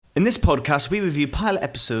In this podcast, we review pilot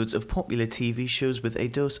episodes of popular TV shows with a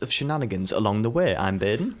dose of shenanigans along the way. I'm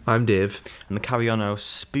Baden. I'm Dave. And to carry on our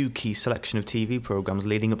spooky selection of TV programmes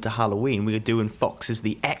leading up to Halloween, we are doing Fox's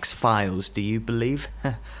The X-Files. Do you believe?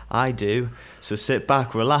 I do. So sit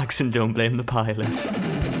back, relax, and don't blame the pilots. Don't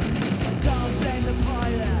blame the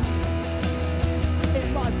pilot.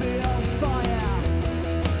 It might be on fire.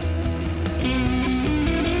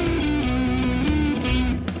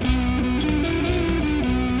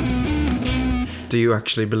 Do you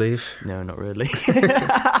actually believe? No, not really.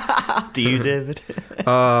 Do you, David?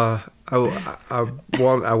 I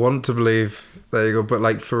want to believe. There you go. But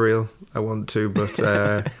like for real, I want to. But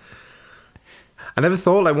I never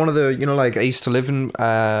thought like one of the I used to live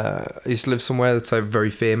somewhere that's like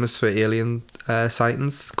very famous for alien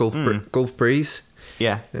sightings, Gulf Breeze.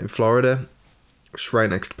 Yeah. In Florida, it's right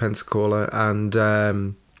next to Pensacola, and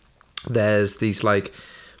there's these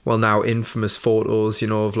now infamous photos,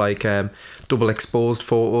 of double exposed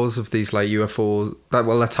photos of these UFOs.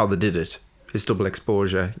 That's how they did it. Is double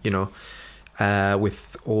exposure,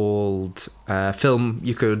 with old film.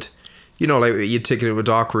 You could, you'd take it into a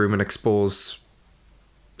dark room and expose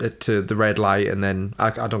it to the red light, and then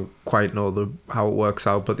I don't quite know how it works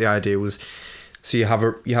out, but the idea was, so you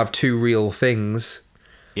have two real things,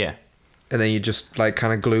 yeah, and then you just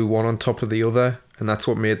kind of glue one on top of the other. And that's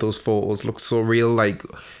what made those photos look so real, like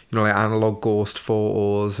analog ghost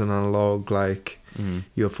photos and analog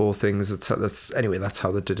UFO things. That's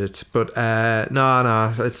how they did it. But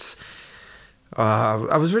no, it's.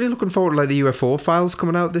 I was really looking forward to the UFO files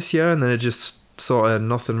coming out this year, and then it just sort of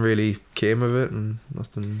nothing really came of it, and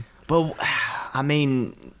nothing. Well, I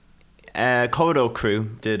mean, Corridor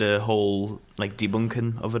Crew did a whole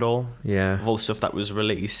debunking of it all. Yeah. Of all the stuff that was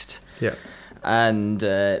released. Yeah. And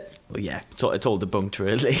it's all debunked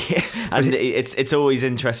really, and it's always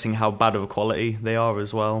interesting how bad of a quality they are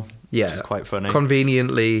as well. Yeah, which is quite funny.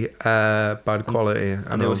 Conveniently bad quality,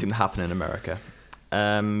 and they all seem to happen in America.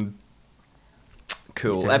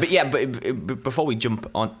 Cool, yeah. But before we jump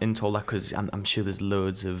on into all that, because I'm sure there's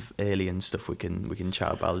loads of alien stuff we can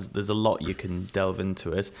chat about. There's a lot you can delve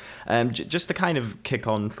into it. Just to kind of kick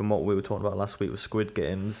on from what we were talking about last week with Squid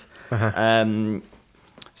Games. Uh-huh.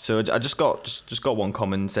 So I just got one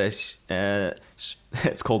comment. Says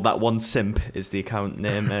it's called That One Simp is the account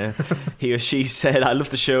name. He or she said, "I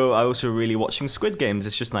love the show. I also really watching Squid Games.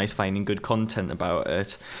 It's just nice finding good content about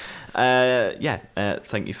it."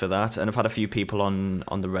 Thank you for that. And I've had a few people on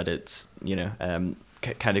the Reddit,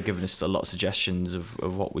 kind of giving us a lot of suggestions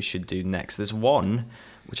of what we should do next. There's one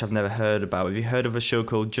which I've never heard about. Have you heard of a show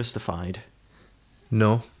called Justified?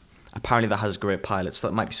 No. Apparently that has great pilots. So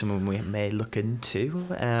that might be something we may look into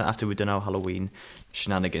after we've done our Halloween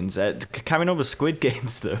shenanigans. Carrying on with Squid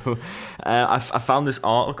Games, though, I found this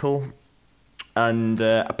article, and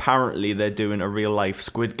apparently they're doing a real-life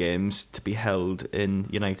Squid Games to be held in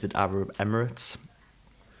United Arab Emirates.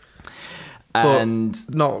 And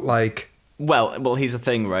but not Well, here's the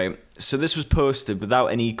thing, right? So this was posted without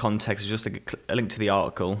any context. It was just a link to the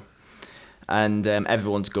article. And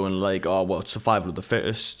everyone's going it's survival of the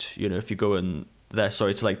fittest. If you go in there,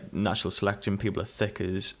 to natural selection, people are thick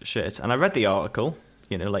as shit. And I read the article,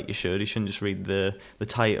 like you should. You shouldn't just read the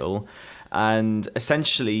title. And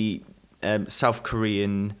essentially, South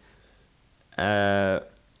Korean,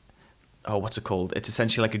 what's it called? It's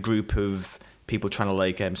essentially a group of people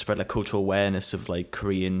trying to spread cultural awareness of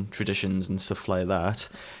Korean traditions and stuff like that.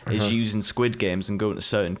 Uh-huh. Is using Squid Games and going to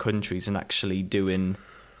certain countries and actually doing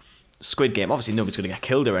Squid Game. Obviously nobody's going to get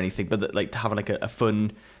killed or anything, but having a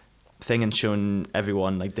fun thing and showing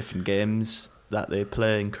everyone different games that they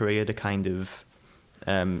play in Korea to kind of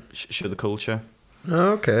show the culture.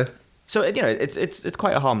 Oh, okay. So it's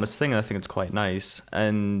quite a harmless thing, and I think it's quite nice.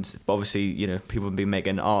 And obviously, people have been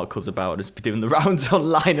making articles about it, doing the rounds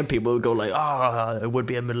online, and people go it would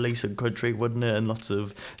be a Middle Eastern country, wouldn't it? And lots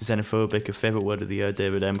of xenophobic, a favourite word of the year,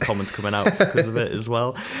 David comments coming out because of it as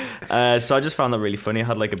well. So I just found that really funny. I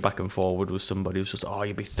had a back and forward with somebody who's just,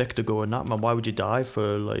 you'd be thick to go in that, man. Why would you die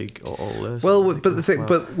for all this? Well, but the thing,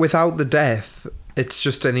 but without the death, it's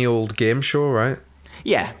just any old game show, right?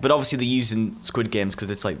 Yeah, but obviously they're using Squid Games because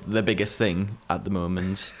it's the biggest thing at the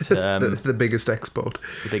moment. The biggest export.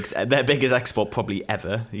 Their biggest export probably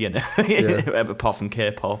ever, apart from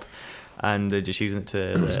K-pop. And they're just using it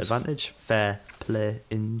to their advantage. Fair play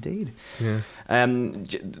indeed. Yeah.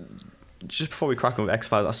 Just before we crack on with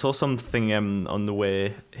X-Files, I saw something on the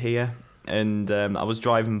way here, and I was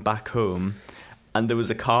driving back home, and there was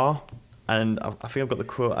a car, and I think I've got the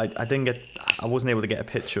quote. I wasn't able to get a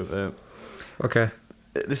picture of it. Okay.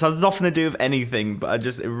 this has nothing to do with anything, but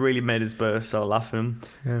it really made us both start laughing.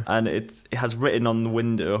 Yeah. And it has written on the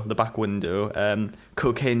window, the back window,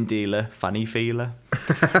 cocaine dealer, fanny feeler.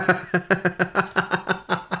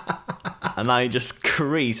 And I just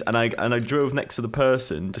creased, and I drove next to the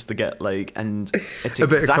person just to get like, and it's A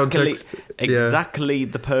bit of context. exactly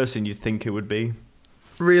the person you'd think it would be.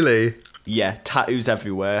 Really? Yeah, tattoos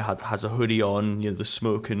everywhere. Has a hoodie on. You know, the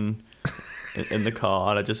smoking in the car,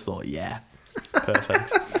 and I just thought, yeah,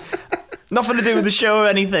 perfect. Nothing to do with the show or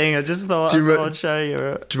anything. I just thought I'd show you.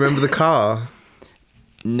 Do you remember the car?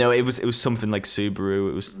 No, it was something like Subaru.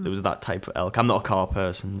 It was that type of elk. I'm not a car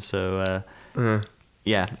person, so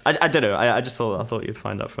yeah. I don't know. I thought you'd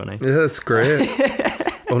find that funny. Yeah, that's great.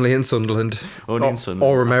 Only in Sunderland. Only in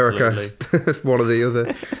Sunderland. Or America. Absolutely. One or the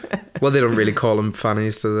other. Well, they don't really call them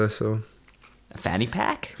fannies, do they? So A fanny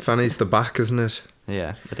pack? fanny's the back, isn't it?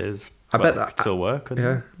 Yeah, it is. I Well, bet that it could still work. Couldn't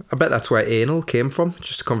Yeah, it? I bet that's where anal came from.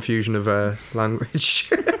 Just a confusion of language.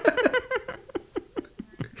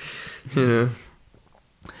 You know.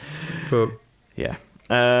 But Yeah.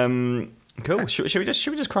 Cool. Should we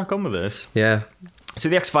just crack on with this? yeah, So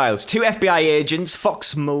the X-Files. 2 FBI agents,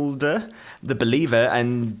 Fox Mulder, the believer,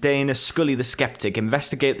 and Dana Scully, the skeptic,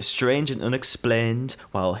 investigate the strange and unexplained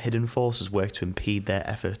while hidden forces work to impede their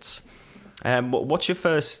efforts. What's your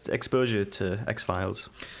first exposure to X-Files?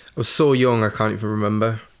 I was so young I can't even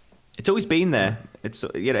remember. It's always been there. It's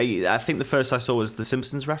I think the first I saw was the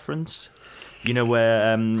Simpsons reference. You know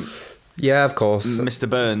where Yeah, of course. Mr.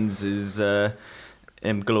 Burns is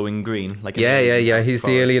glowing green, like an Yeah. alien He's the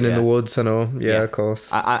forest, alien in yeah. the woods. I know. Yeah, Yeah. of course.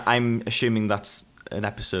 I'm assuming that's an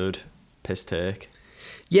episode piss take.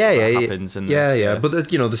 Yeah. happens in yeah. this, yeah. But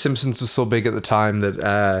the Simpsons was so big at the time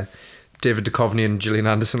that David Duchovny and Gillian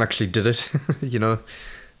Anderson actually did it. You know,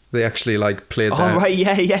 they actually like played. Oh that. right,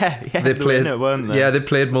 yeah. They played. in it, weren't they? Yeah, they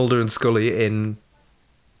played Mulder and Scully in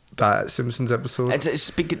that Simpsons episode.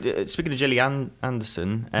 Speaking of Gillian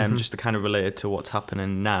Anderson, just to kind of relate it to what's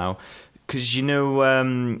happening now, because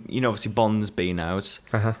obviously Bond's been out,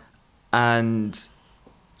 and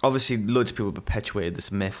obviously loads of people perpetuated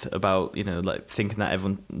this myth about like thinking that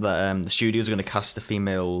the studios are going to cast a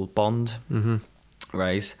female Bond,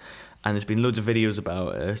 right? And there's been loads of videos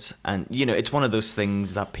about it, and it's one of those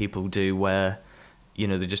things that people do where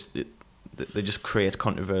they just create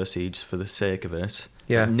controversy just for the sake of it.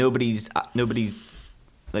 Yeah. Nobody's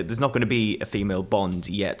like, there's not going to be a female Bond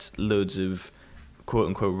yet. Loads of quote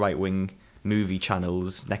unquote right wing movie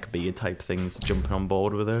channels, neckbeard type things, jumping on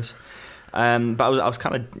board with it. But I was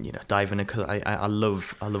kind of diving in because I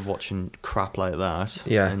love watching crap like that.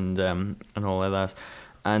 Yeah. And all like that,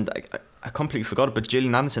 and I completely forgot it. But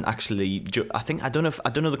Gillian Anderson actually, I don't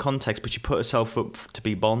know the context, but she put herself up to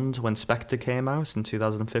be Bond when Spectre came out in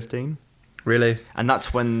 2015. Really? And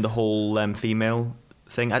that's when the whole female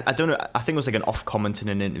thing. I don't know. I think it was like an off comment in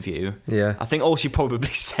an interview. Yeah. I think all she probably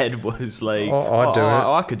said was like, I'd do it.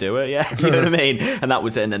 I could do it. Yeah, you know what I mean. And that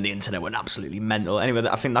was it. And then the internet went absolutely mental. Anyway,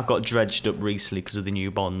 I think that got dredged up recently because of the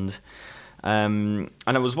new Bond. And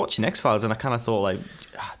I was watching X-Files, and I kind of thought, like,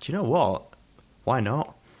 do you know what? Why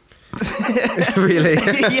not? Really?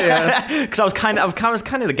 Yeah, because I was kind of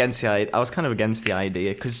against the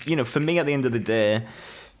idea. Because for me, at the end of the day,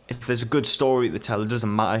 if there's a good story to tell, it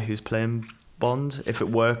doesn't matter who's playing Bond. If it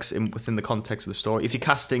works within the context of the story, if you're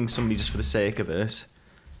casting somebody just for the sake of it,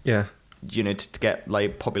 Yeah. to get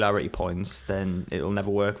like popularity points, then it'll never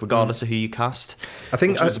work, regardless of who you cast. I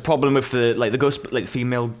think Which was a problem with the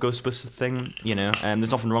female Ghostbusters thing. And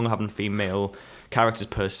there's nothing wrong with having female characters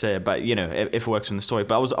per se, but if it works in the story.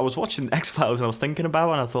 But I was watching X-Files and I was thinking about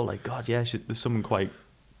it, and I thought, like, God, yeah, there's something quite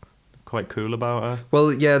cool about her.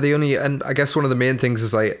 Well, yeah, and I guess one of the main things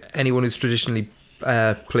is like anyone who's traditionally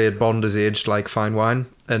played Bond is aged like fine wine,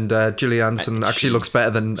 and Gillian Anderson actually looks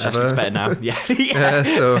better than She ever. looks better now. Yeah.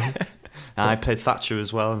 So I played Thatcher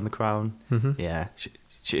as well in The Crown. Yeah,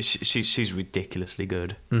 she's ridiculously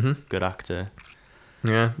good. Good actor.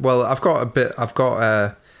 yeah. Well, I've got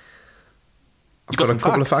a some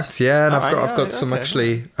couple of facts? facts, yeah, and Alright, I've got some okay.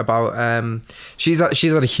 actually about. She's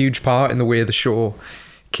had a huge part in the way the show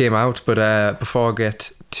came out, but before I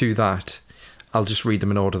get to that, I'll just read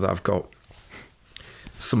them in order that I've got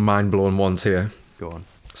some mind-blowing ones here. Go on.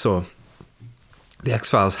 So, the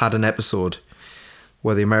X-Files had an episode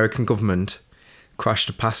where the American government crashed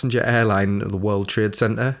a passenger airline at the World Trade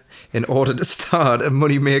Center in order to start a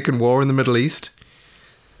money-making war in the Middle East,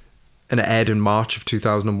 and it aired in March of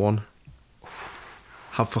 2001.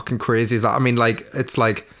 How fucking crazy is that? I mean, like, it's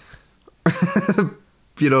like,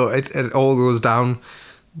 it all goes down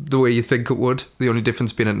the way you think it would. The only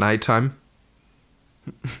difference being at night time.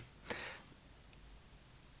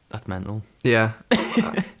 That's mental. Yeah.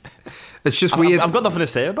 It's just weird. I've got nothing to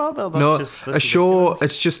say about that. That's a show.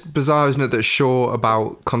 It's just bizarre, isn't it? That a show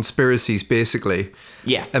about conspiracies, basically,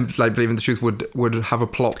 Yeah. and like believing the truth, would have a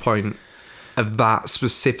plot point of that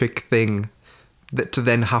specific thing that to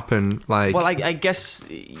then happen. Like, Well, I guess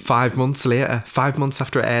 5 months later, 5 months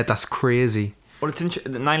after it aired. That's crazy. Well,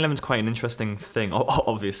 9/11's quite an interesting thing,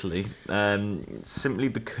 obviously, simply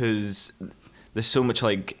because there's so much,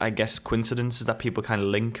 like, I guess, coincidences that people kind of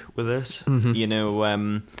link with it. Mm-hmm. You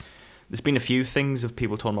know, there's been a few things of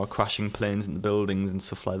people talking about crashing planes into buildings and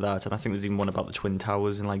stuff like that, and I think there's even one about the Twin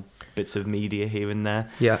Towers and, like, bits of media here and there.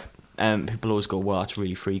 Yeah. People always go, well, that's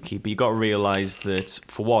really freaky, but you got to realise that,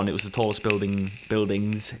 for one, it was the tallest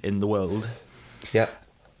buildings in the world. Yeah.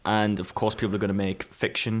 And of course, people are going to make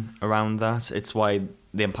fiction around that. It's why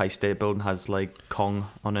the Empire State Building has like Kong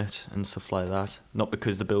on it and stuff like that. Not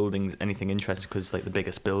because the building's anything interesting, because like the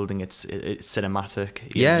biggest building, it's cinematic.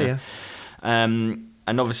 you Yeah, know. yeah.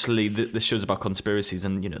 And obviously, this show's about conspiracies,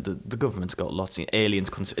 and you know the government's got lots of aliens.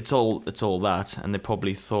 It's all that, and they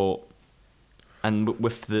probably thought. And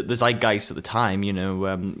with the zeitgeist at the time, you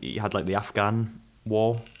know, you had like the Afghan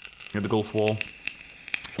War, you know, the Gulf War,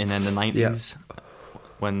 in the 90s.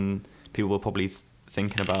 When people were probably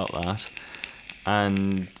thinking about that.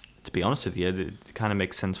 And to be honest with you, it kind of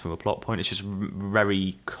makes sense from a plot point. It's just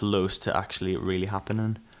very close to actually it really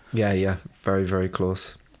happening. Yeah. Very, very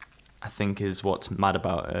close. I think is what's mad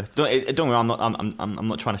about it. Don't get me wrong, I'm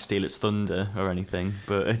not trying to steal its thunder or anything,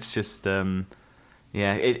 but it's just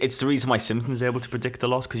it's the reason why Simpsons is able to predict a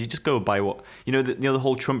lot, because you just go by what the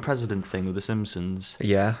whole Trump president thing with the Simpsons.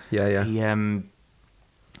 Yeah. He,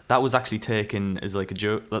 that was actually taken as like a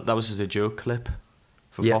joke. That was just a joke clip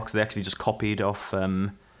for Fox. They actually just copied off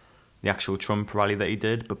the actual Trump rally that he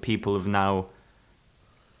did, but people have now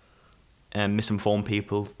misinformed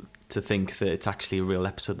people to think that it's actually a real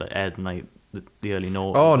episode that aired in like the early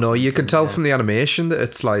noughties. Oh no, you can tell from the animation that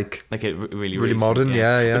it's like it really really modern.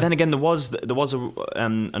 Yeah. But then again, there was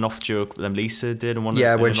an off joke that Lisa did, and when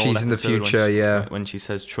she's in the future, when she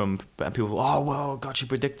says Trump, and people go, oh well, God, she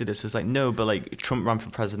predicted this. It's like, no, but like Trump ran for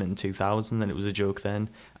president in 2000, and it was a joke then,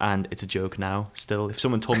 and it's a joke now still. If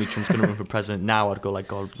someone told me Trump's going to run for president now, I'd go like,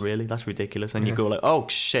 God, really? That's ridiculous. And you go like, oh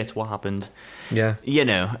shit, what happened? Yeah. You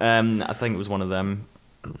know, I think it was one of them.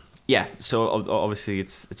 Yeah, so obviously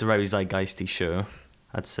it's a very zeitgeisty show,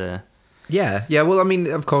 I'd say. Yeah. Well, I mean,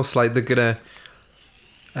 of course, like they're gonna.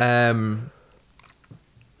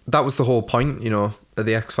 That was the whole point, of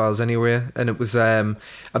the X-Files anyway, and it was. I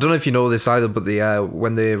don't know if you know this either, but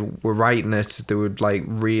when they were writing it, they would like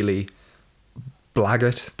really blag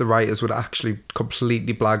it. The writers would actually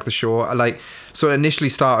completely blag the show. So it initially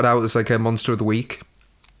started out as like a Monster of the Week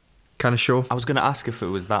kind of show. I was going to ask if it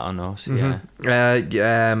was that or not. Mm-hmm.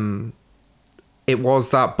 Yeah. It was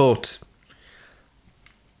that, but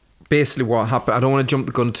basically what happened. I don't want to jump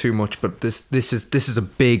the gun too much, but this is a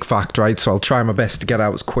big fact, right? So I'll try my best to get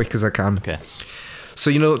out as quick as I can. Okay. So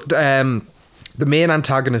the main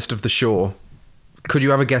antagonist of the show. Could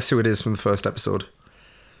you ever guess who it is from the first episode?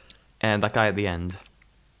 And that guy at the end.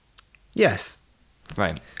 Yes.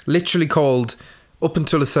 Right. Literally called, up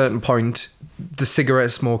until a certain point, the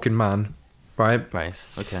cigarette smoking man, right? Right.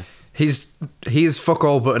 Okay. He is fuck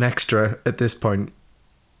all but an extra at this point,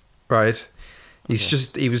 right?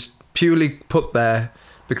 He was purely put there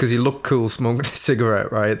because he looked cool smoking a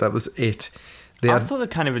cigarette, right? That was it. I thought they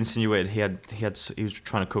kind of insinuated he was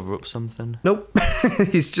trying to cover up something. Nope.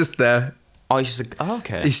 He's just there. Oh, he's just like,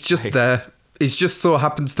 okay. He's just there. He's just so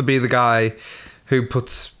happens to be the guy who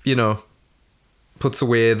puts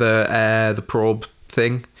away the probe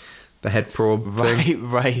thing, the head probe thing.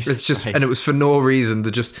 Right. It's just, and it was for no reason.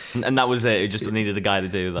 They just, and that was it. It just needed a guy to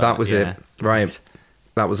do that. That was it. Right.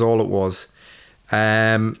 That was all it was.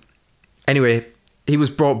 Anyway, he was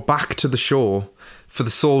brought back to the show for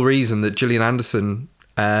the sole reason that Gillian Anderson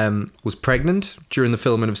was pregnant during the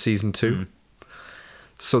filming of season 2. Mm.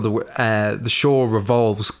 So the show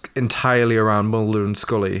revolves entirely around Mulder and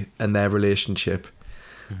Scully and their relationship.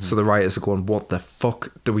 Mm-hmm. So the writers are going, what the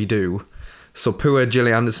fuck do we do? So poor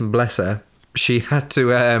Gillian Anderson, bless her, she had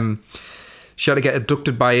to get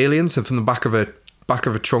abducted by aliens and from the back of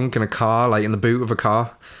a trunk in a car, like in the boot of a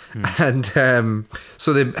car. Mm. And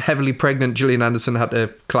so the heavily pregnant Gillian Anderson had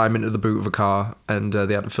to climb into the boot of a car, and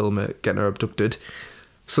they had to film it getting her abducted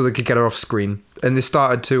so they could get her off screen. And they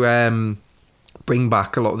started to bring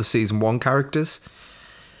back a lot of the season 1 characters,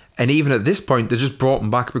 and even at this point they just brought him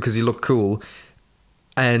back because he looked cool,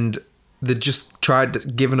 and they just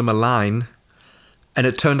tried giving him a line, and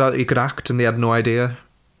it turned out he could act, and they had no idea.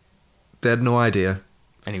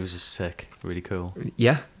 And he was just sick, really cool.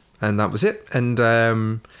 Yeah. and that was it. And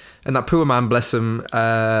that poor man, bless him,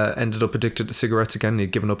 ended up addicted to cigarettes again.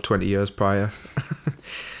 He'd given up 20 years prior.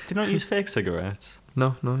 Did not use fake cigarettes.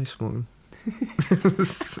 No, he's smoking.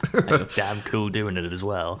 I look damn cool doing it as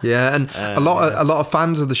well. Yeah, and a lot of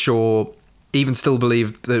fans of the show even still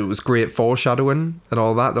believed that it was great foreshadowing and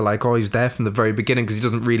all that. They're like, oh, he was there from the very beginning, because he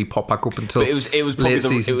doesn't really pop back up until But it was probably late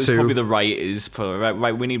season two. probably the writers put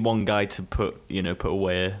right. We need one guy to put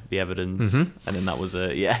away the evidence, and then that was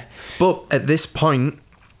it. Yeah. But at this point,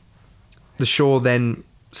 the show then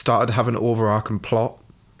started to have an overarching plot.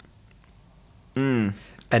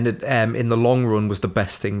 And it, in the long run, was the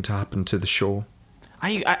best thing to happen to the show.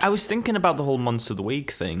 I was thinking about the whole Monster of the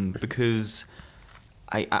Week thing, because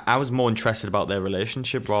I was more interested about their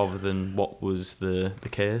relationship rather than what was the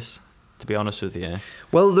case, to be honest with you.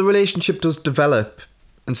 Well, the relationship does develop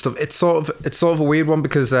and stuff. It's sort of a weird one,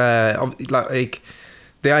 because like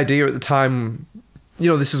the idea at the time,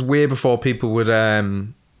 this is way before people would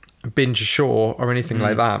binge a show or anything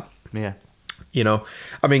like that. Yeah.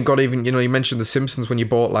 I mean, God, even, you mentioned The Simpsons. When you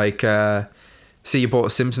bought you bought a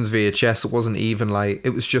Simpsons VHS, it wasn't even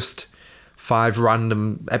it was just 5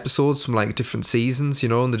 random episodes from different seasons,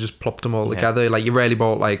 and they just plopped them all together. You rarely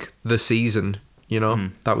bought the season,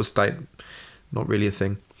 that was not really a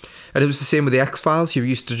thing. And it was the same with the X-Files. You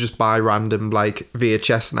used to just buy random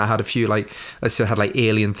VHS, and I had a few let's say I had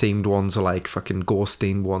alien themed ones or fucking ghost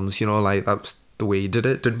themed ones, that was the way you did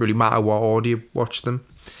it. Didn't really matter what order you watched them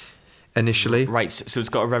initially. Right, so it's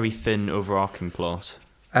got a very thin overarching plot.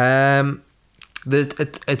 It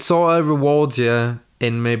sort of rewards you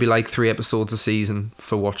in maybe 3 episodes a season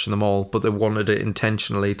for watching them all, but they wanted it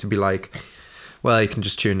intentionally to be well, you can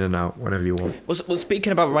just tune in out whenever you want. Well,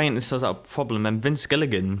 speaking about writing this as a problem, and Vince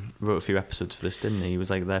Gilligan wrote a few episodes for this, didn't he? He was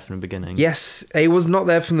there from the beginning. Yes, he was not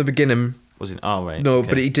there from the beginning. Was he? Oh, right. No, okay.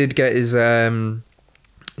 but he did get his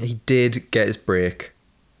break.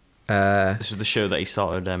 This was the show that he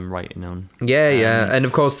started writing on. Yeah. And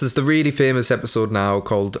of course, there's the really famous episode now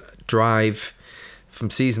called Drive from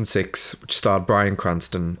season 6, which starred Bryan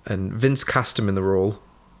Cranston. And Vince cast him in the role.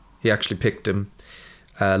 He actually picked him,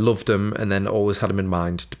 loved him, and then always had him in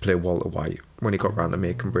mind to play Walter White when he got round to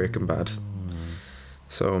making Breaking Bad.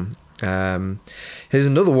 So, here's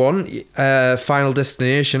another one. Final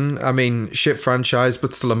Destination. I mean, shit franchise,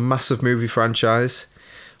 but still a massive movie franchise.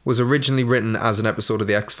 Was originally written as an episode of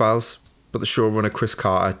The X-Files, but the showrunner Chris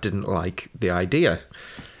Carter didn't like the idea.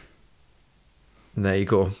 And there you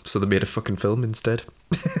go. So they made a fucking film instead.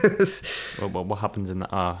 Well, what happens in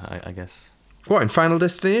that? I guess. What, in Final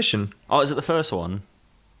Destination? Oh, is it the first one?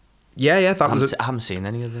 Yeah, that was it. I haven't seen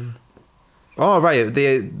any of them. Oh, right.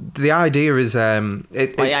 The idea is I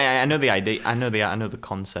know the idea. I know the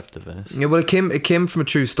concept of this. Yeah, well, it came from a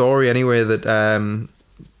true story anyway, that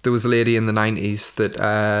there was a lady in the 90s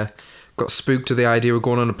that got spooked to the idea of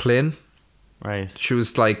going on a plane. Right. She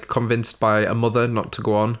was convinced by a mother not to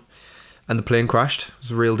go on, and the plane crashed. It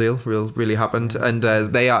was a real deal, really happened. And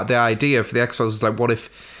the idea for the X-Files was what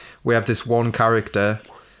if we have this one character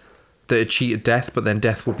that had cheated death, but then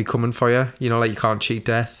death will be coming for you. You can't cheat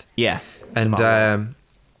death. Yeah. And and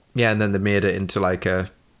then they made it into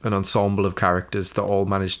an ensemble of characters that all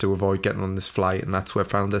managed to avoid getting on this flight, and that's where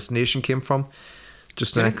Final Destination came from.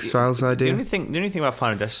 Just an X-Files idea. The only thing about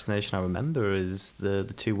Final Destination I remember is the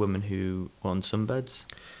 2 women who were on sunbeds.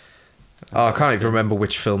 Oh, I can't even remember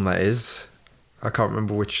which film that is. I can't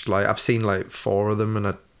remember which. I've seen 4 of them,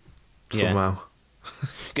 and somehow.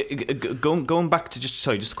 Going back to just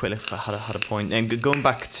quickly, if I had a point, and going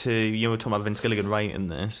back to were talking about Vince Gilligan writing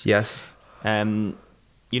this. Yes.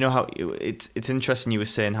 You know how it's interesting. You were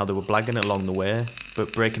saying how they were blagging it along the way,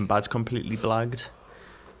 but Breaking Bad's completely blagged.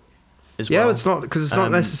 Yeah, it's not, because it's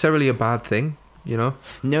not necessarily a bad thing,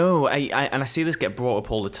 No, I see this get brought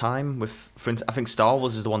up all the time. For instance, I think Star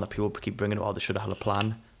Wars is the one that people keep bringing up. Oh, they should have had a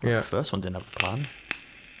plan. Yeah. The first one didn't have a plan.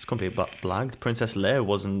 It's completely blagged. Princess Leia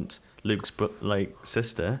wasn't Luke's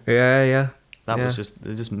sister. Yeah. That was just,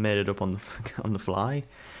 they just made it up on the fly.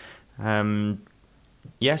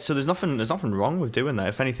 Yeah, so there's nothing wrong with doing that.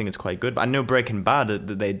 If anything, it's quite good. But I know Breaking Bad,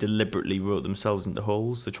 that they deliberately wrote themselves into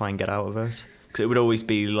holes to try and get out of it. Because it would always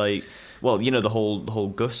be the whole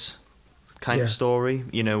Gus kind of story,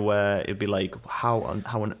 where it'd be how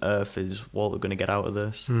on earth is Walter going to get out of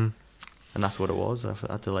this? And that's what it was. I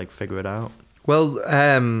had to figure it out. Well,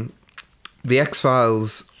 the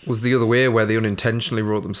X-Files was the other way, where they unintentionally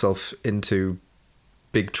wrote themselves into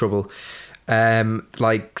big trouble.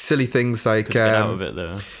 Silly things like get out of it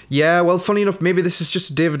though. Yeah, well, funny enough, maybe this is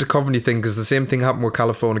just a David Duchovny thing, because the same thing happened with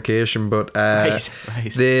Californication. But right.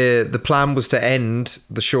 The plan was to end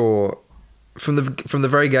the show from the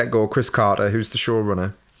very get go. Chris Carter, who's the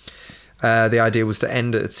showrunner, The idea was to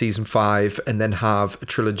end it at season 5 and then have a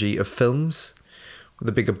trilogy of films with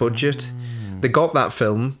a bigger budget. They got that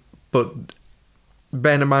film, but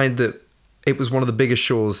bear in mind that it was one of the biggest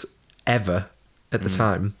shows ever at the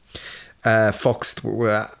time. Fox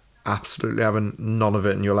were absolutely having none of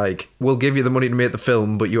it, and you're like, we'll give you the money to make the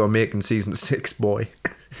film, but you are making season 6, boy.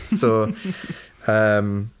 So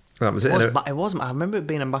that was it. It was. I remember it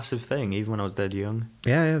being a massive thing, even when I was dead young.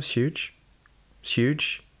 Yeah, it was huge. It's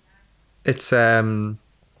huge. It's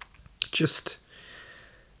just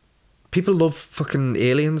people love fucking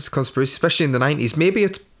aliens conspiracy, especially in the 90s.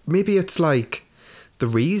 Maybe it's like the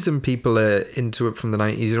reason people are into it from the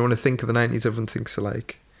 90s. You don't want to think of the 90s. Everyone thinks of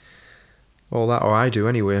like all that, or I do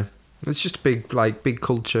anyway. It's just big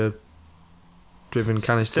culture driven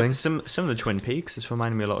kind of thing. Some of the Twin Peaks, it's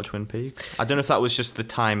reminding me a lot of Twin Peaks. I don't know if that was just the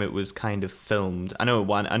time it was kind of filmed. I know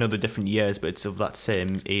the different years, but it's of that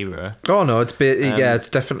same era. Oh no, it's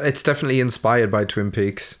definitely inspired by Twin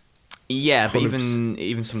Peaks. Yeah, but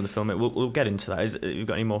even some of the film, we'll get into that. You've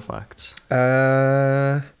got any more facts?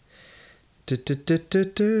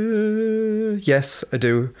 Yes, I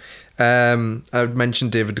do. I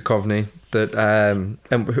mentioned David Duchovny, that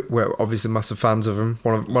and we're obviously massive fans of him.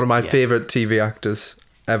 One of my favourite TV actors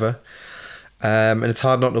ever. And it's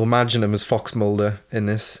hard not to imagine him as Fox Mulder in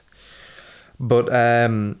this. But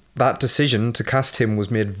that decision to cast him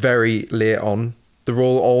was made very late on. The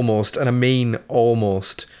role almost, and I mean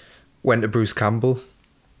almost, went to Bruce Campbell.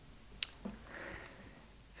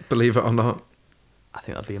 Believe it or not. I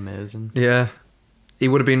think that'd be amazing. Yeah. He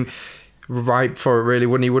would have been ripe for it, really,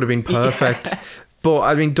 wouldn't he? Would have been perfect. Yeah. But,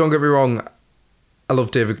 I mean, don't get me wrong, I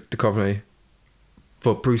love David Duchovny.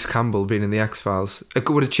 But Bruce Campbell being in the X-Files, it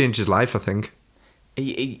would have changed his life, I think.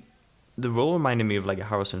 The role reminded me of like a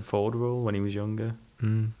Harrison Ford role when he was younger.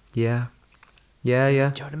 Yeah. Yeah,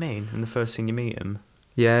 yeah. Do you know what I mean? In the first scene you meet him.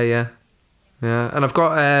 Yeah, yeah. Yeah, and I've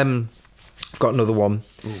got another one.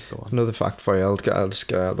 Ooh, go on. Another fact for you. I'll just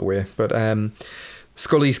get it out of the way. But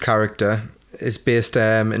Scully's character is based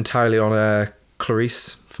entirely on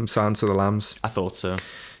Clarice from Silence of the Lambs. I thought so.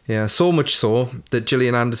 Yeah, so much so that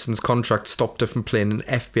Gillian Anderson's contract stopped her from playing an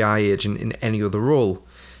FBI agent in any other role.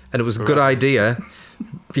 And it was a good idea.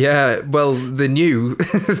 Yeah, well, they knew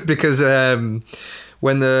because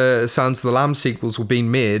when the Silence of the Lambs sequels were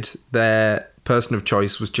being made, their person of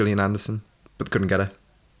choice was Gillian Anderson, but they couldn't get her.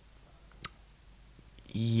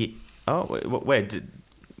 Yeah. Oh, wait, could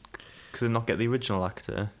they not get the original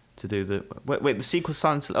actor to do the... Wait, the sequel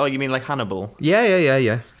Silence... Oh, you mean like Hannibal? Yeah.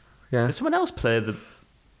 Did someone else play the...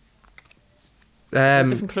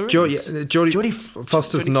 Jodie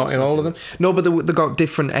Foster's not in all of them. No, but they got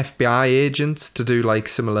different FBI agents to do like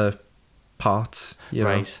similar parts. You know?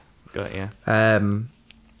 Right, got it, yeah.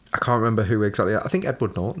 I can't remember who exactly. I think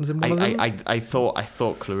Edward Norton's in one of them. I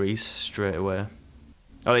thought Clarice straight away.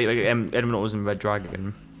 Oh, Edward Norton was in Red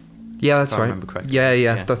Dragon. Yeah, that's right. I remember correctly.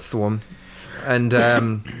 Yeah, that's the one. And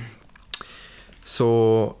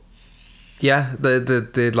so yeah,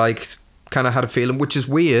 they like kind of had a feeling, which is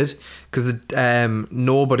weird because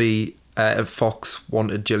nobody at Fox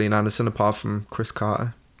wanted Gillian Anderson apart from Chris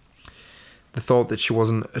Carter. They thought that she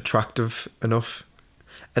wasn't attractive enough.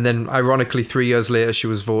 And then, ironically, 3 years later, she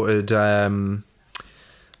was voted the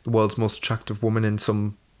world's most attractive woman in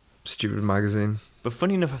some stupid magazine. But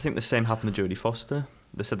funny enough, I think the same happened to Jodie Foster.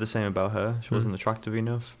 They said the same about her. She wasn't attractive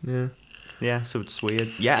enough. Yeah. Yeah, so it's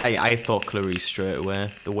weird. Yeah, I thought Clarice straight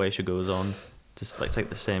away, the way she goes on. Just like take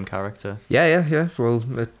the same character. Yeah. Well,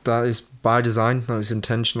 that is by design. That was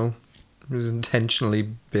intentional. It was intentionally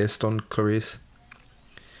based on Clarice.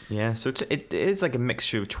 Yeah, so it is like a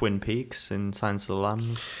mixture of Twin Peaks and Silence of the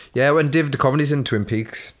Lambs. Yeah, and David Duchovny's in Twin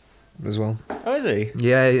Peaks as well. Oh, is he?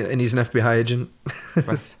 Yeah, and he's an FBI agent.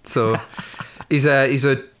 Right. So he's a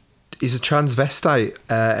transvestite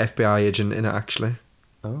FBI agent in it, actually.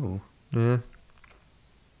 Oh. Yeah.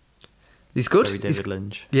 He's good. Very David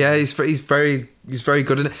Lynch. Yeah, he's very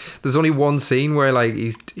good in it. There's only one scene where like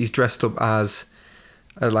he's dressed up as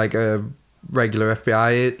like a regular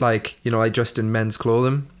FBI, like, you know, like dressed in men's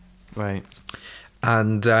clothing. Right.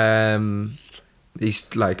 And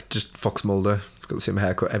he's like just Fox Mulder. He's got the same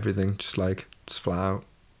haircut, everything, just flat out.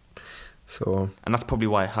 So. And that's probably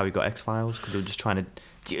how he got X-Files, because they were just trying to.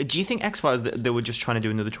 Do you think X-Files, they were just trying to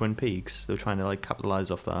do another Twin Peaks? They were trying to like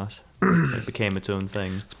capitalise off that. It became its own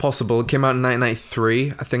thing. It's possible. It came out in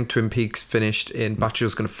 1993. I think Twin Peaks finished in...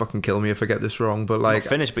 Bachelor's going to fucking kill me if I get this wrong, but like... Not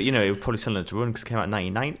finished, but you know, it was probably still in its run because it came out in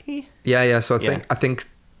 1990. Yeah, so I think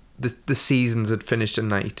the seasons had finished in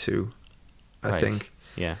 92. I think.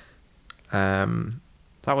 Yeah.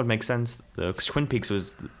 That would make sense, though, because Twin Peaks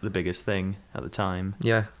was the biggest thing at the time.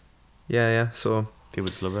 Yeah. So... People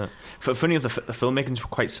just love it. Funny enough, the filmmaking's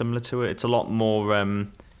quite similar to it. It's a lot more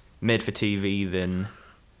made for TV than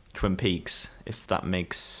Twin Peaks, if that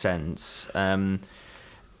makes sense.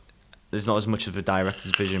 There's not as much of a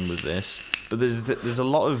director's vision with this, but there's a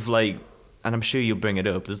lot of like, and I'm sure you'll bring it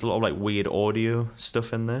up. There's a lot of like weird audio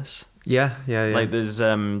stuff in this. Yeah. Like there's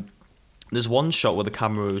one shot where the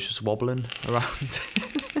camera was just wobbling around,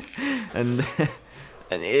 and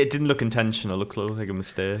it didn't look intentional. It looked like a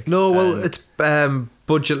mistake. No, well, it's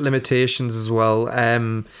budget limitations as well.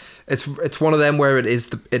 It's one of them where it is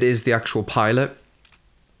the actual pilot.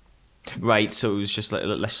 Right, so it was just like,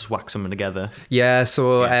 let's just whack something together. Yeah,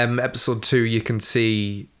 so episode 2 you can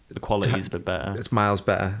see the quality is a bit better. It's miles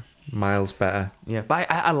better. Yeah, but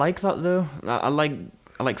I like that though. I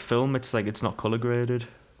like film. It's like it's not color graded.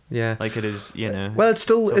 Yeah, like it is. Well, it's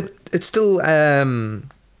still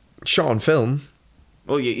shot on film.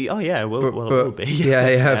 Oh yeah. It will be.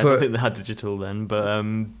 Yeah. I don't think they had digital then, but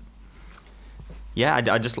yeah,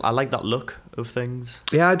 I like that look of things.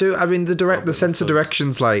 Yeah, I do. I mean, the sense of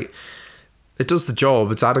direction's like, it does the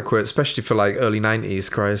job. It's adequate, especially for like early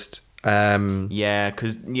 90s. Christ. Yeah,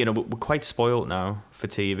 because we're quite spoilt now for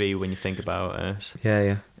TV when you think about it.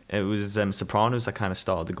 Yeah. It was Sopranos that kind of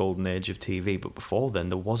started the golden age of TV, but before then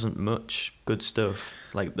there wasn't much good stuff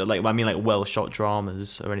like well shot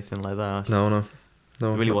dramas or anything like that. No.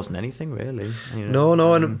 There really wasn't anything really.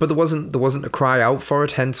 But there wasn't a cry out for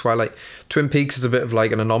it. Hence why like Twin Peaks is a bit of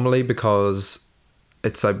like an anomaly because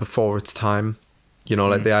it's like before its time.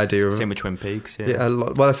 Like the idea of same with Twin Peaks.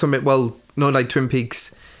 Like Twin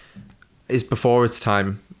Peaks is before its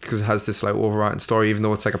time because it has this like overarching story, even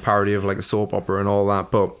though it's like a parody of like a soap opera and all that.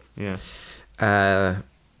 But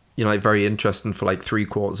like very interesting for like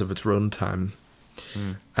 3/4 of its runtime.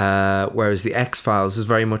 Whereas the X-Files is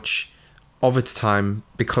very much of its time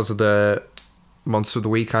because of the Monster of the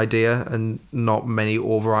Week idea and not many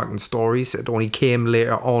overarching stories. It only came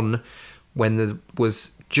later on when there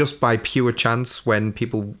was just by pure chance when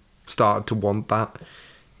people started to want that,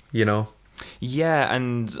 Yeah,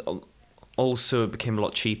 and also it became a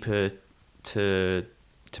lot cheaper to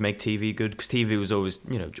make TV good because TV was always,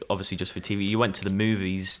 obviously just for TV. You went to the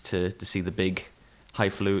movies to see the big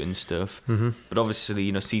highfalutin stuff, but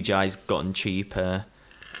obviously, CGI's gotten cheaper.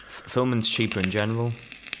 Filming's cheaper in general,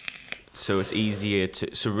 so it's easier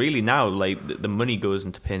to. So really now, like the money goes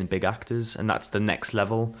into paying big actors, and that's the next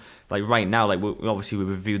level. Like right now, like we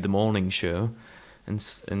reviewed The Morning Show, and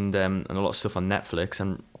a lot of stuff on Netflix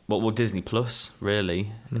and Disney Plus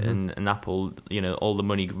really, and Apple. All the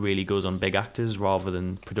money really goes on big actors rather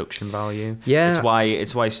than production value. Yeah,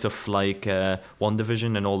 it's why stuff like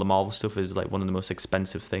WandaVision and all the Marvel stuff is like one of the most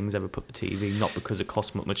expensive things ever put to TV. Not because it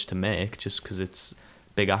costs much to make, just because it's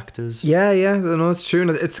big actors. Yeah, no, it's true.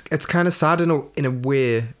 And it's kind of sad in a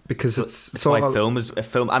way because it's why film is a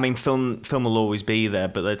film. I mean, film will always be there,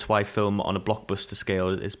 but that's why film on a blockbuster scale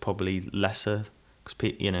is probably lesser because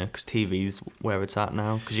TV's where it's at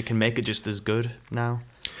now because you can make it just as good now.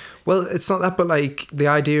 Well, it's not that, but like the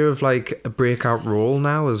idea of like a breakout role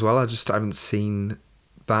now as well. I haven't seen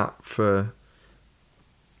that for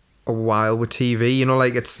a while with TV.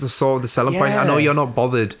 Like it's sort of the selling point. I know you're not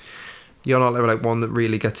bothered. You're not like one that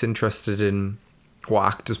really gets interested in what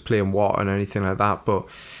actors play and what and anything like that. But,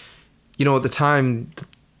 at the time,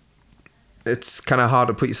 it's kind of hard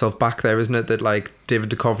to put yourself back there, isn't it? That like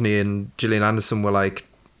David Duchovny and Gillian Anderson were like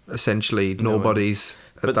essentially nobodies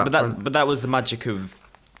at that point. But that was the magic of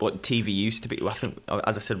what TV used to be. I think,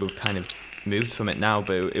 as I said, we've kind of moved from it now,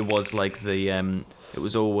 but it was like it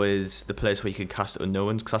was always the place where you could cast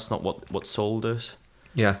unknowns because that's not what sold us.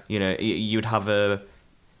 Yeah. You'd have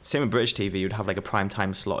same with British TV, you'd have like a prime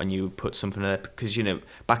time slot and you would put something there because,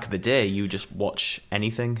 back in the day, you just watch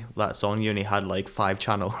anything that's on. You only had like 5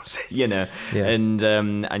 channels, Yeah.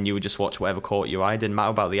 And you would just watch whatever caught your eye. It didn't matter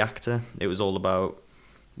about the actor. It was all about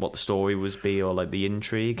what the story was or like the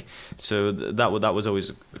intrigue. So that was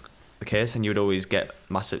always the case, and you would always get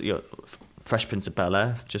massive, Fresh Prince of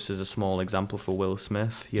Bel-Air, just as a small example for Will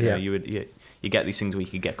Smith. You get these things where you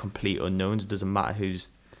could get complete unknowns. It doesn't matter who's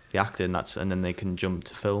the actor, and then they can jump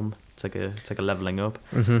to film. It's like a leveling up.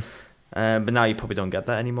 But now you probably don't get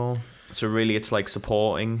that anymore. So really, it's like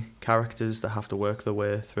supporting characters that have to work their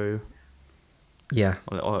way through. Yeah.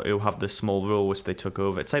 Or who have this small role which they took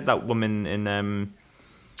over. It's like that woman in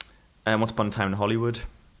Once Upon a Time in Hollywood,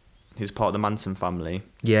 who's part of the Manson family.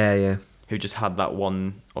 Yeah. Who just had that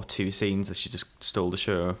 1 or 2 scenes that she just stole the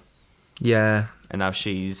show. Yeah. And now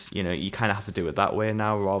she's, you kind of have to do it that way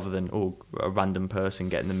now rather than, a random person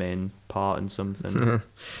getting the main part in something.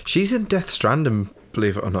 She's in Death Stranding,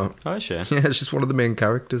 believe it or not. Oh, is she? Yeah, she's one of the main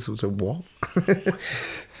characters. I was like, what?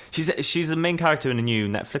 She's the main character in a new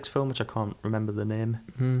Netflix film, which I can't remember the name.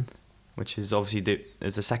 Hmm. Which is obviously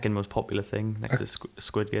is the second most popular thing next to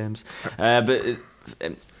Squid Games.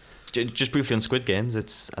 Just briefly on Squid Games,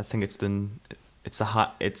 I think it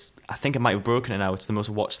might have broken it now. It's the most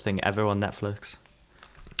watched thing ever on Netflix.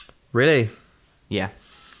 Really? Yeah.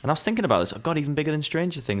 And I was thinking about this. It got even bigger than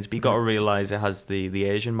Stranger Things, but you got to realise it has the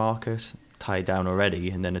Asian market tied down already,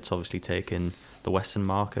 and then it's obviously taken the Western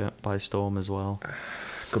market by storm as well.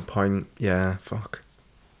 Good point. Yeah, fuck.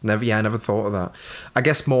 Never thought of that. I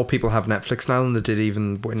guess more people have Netflix now than they did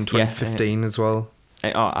even in 2015 as well.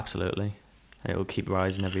 Oh, absolutely. It'll keep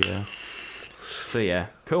rising every year. So yeah,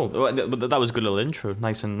 cool. But that was a good little intro.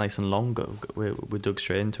 Nice and long. We dug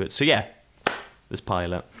straight into it. So yeah, this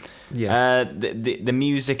pilot. Yes. The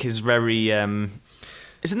music is very.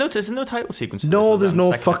 Is there no title sequence? No, there's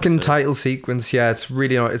no fucking title sequence. Yeah, it's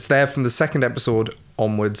really not. It's there from the second episode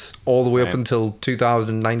onwards, all the way up until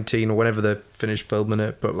 2019 or whenever they finished filming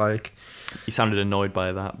it. But like, you sounded annoyed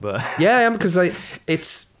by that, but yeah, I am, because like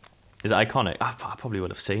it's. Is it iconic? I probably would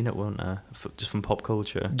have seen it, wouldn't I? Just from pop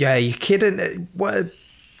culture. Yeah, you're kidding. What,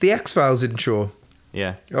 the X-Files intro?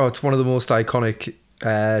 Yeah. Oh, it's one of the most iconic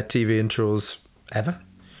TV intros ever.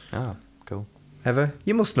 Oh, cool. Ever?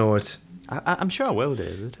 You must know it. I'm sure I will,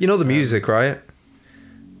 David. You know the music, right?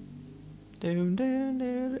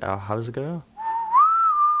 Oh, how does it go?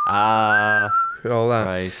 Ah. All that.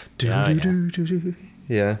 Right.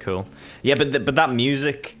 Yeah. Cool. Yeah, but that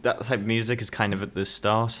music, that type of music is kind of at the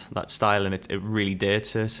start, that style, and it really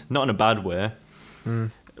dates it. Not in a bad way,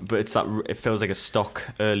 but it feels like a stock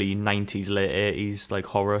early 90s, late 80s, like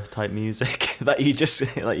horror type music that you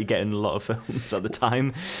get in a lot of films at the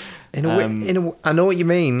time. In a way, I know what you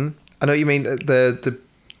mean. The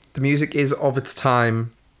music is of its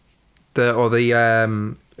time.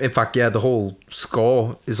 In fact, yeah, the whole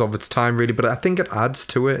score is of its time, really. But I think it adds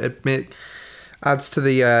to it. It adds to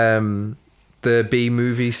the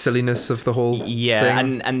B-movie silliness of the whole thing.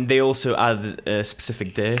 and they also add a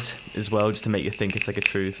specific date as well, just to make you think it's like a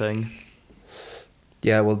true thing.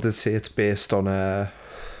 Yeah, well, they say it's based on a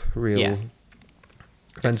real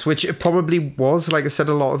events, which it probably was. Like I said,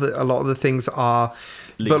 a lot of the things are.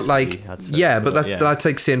 Loosely, but like, that's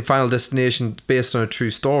like saying Final Destination based on a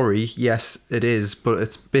true story. Yes, it is, but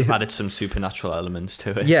it's added some supernatural elements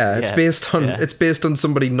to it. Yeah, it's based on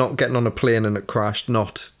somebody not getting on a plane and it crashed,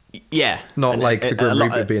 not like the Grim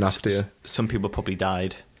Reaper being after you. Some people probably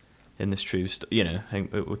died in this true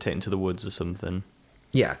it were taken to the woods or something.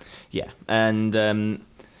 Yeah, and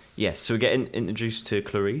so we get introduced to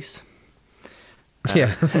Clarice.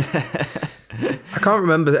 Yeah. I can't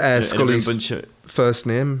remember Scully's first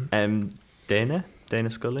name. Dana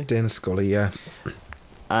Scully. Dana Scully, yeah.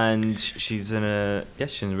 And she's in a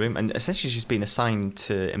room, and essentially she's been assigned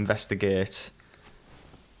to investigate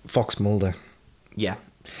Fox Mulder. Yeah,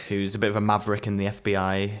 who's a bit of a maverick in the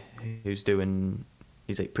FBI, he's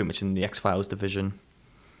like pretty much in the X-Files division.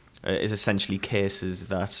 Is essentially cases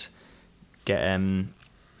that get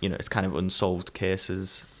it's kind of unsolved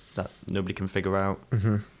cases that nobody can figure out.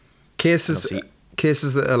 Mm-hmm. Cases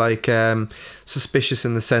that are like suspicious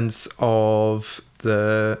in the sense of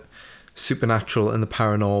the supernatural and the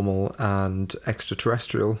paranormal and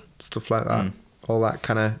extraterrestrial stuff like that. All that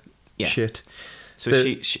kind of shit. So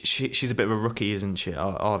she's a bit of a rookie, isn't she?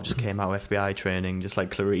 Oh, I've just came out of FBI training, just like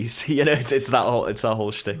Clarice. It's that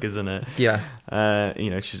whole shtick, isn't it? Yeah.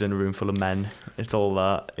 She's in a room full of men. It's all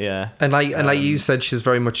that. Yeah. And like you said, she's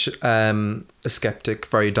very much a skeptic,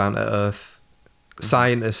 very down to earth,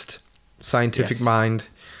 scientist, scientific mind,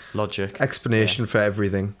 logic, explanation for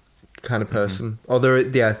everything, kind of person. Or there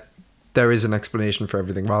is an explanation for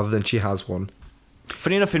everything rather than she has one.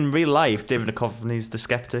 Funny enough, in real life, David Duchovny's the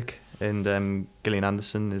skeptic, and Gillian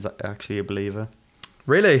Anderson is actually a believer.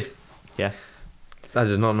 Really? Yeah. I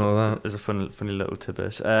did not know that. There's a funny little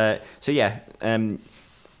tidbit.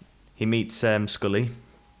 He meets Scully,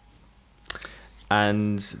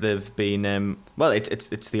 and they've been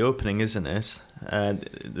it's the opening, isn't it?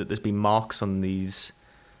 There's been marks on these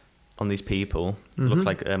people. Look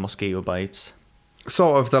like mosquito bites.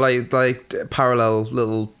 Sort of, they're like parallel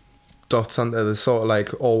little dots, aren't they? They're sort of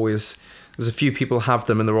like always. There's a few people have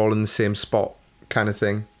them, and they're all in the same spot, kind of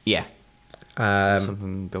thing. Yeah. So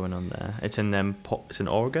something going on there. It's in it's in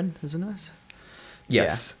Oregon, isn't it?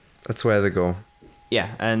 Yes, that's where they go.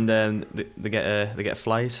 Yeah, and they get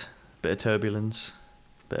flight, bit of turbulence,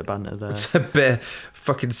 bit of banter there. It's a bit of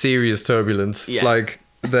fucking serious turbulence. Yeah. Like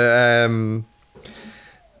the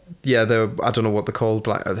I don't know what they're called.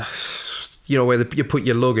 Like where you put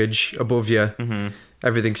your luggage above you. Mm-hmm.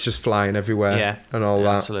 Everything's just flying everywhere. Yeah, and all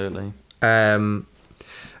that. Absolutely. And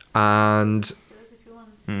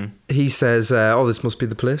he says, "Oh, this must be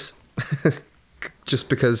the place," just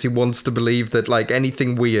because he wants to believe that like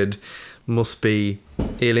anything weird must be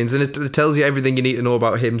aliens, and it tells you everything you need to know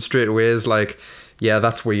about him straight away. Is like, yeah,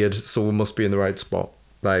 that's weird, so we must be in the right spot.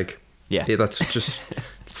 Like, Yeah. that's just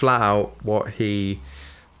flat out what he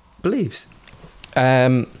believes.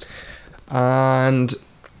 And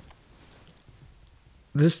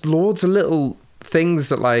there's loads of little things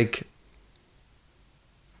that like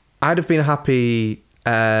I'd have been happy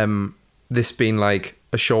this being like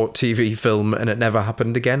a short TV film and it never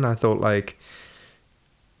happened again. I thought like,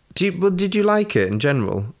 did you like it in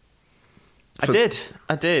general? I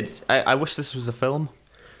did. I wish this was a film.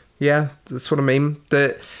 Yeah, that's what I mean.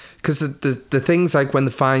 Because the things like when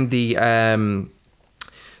they find the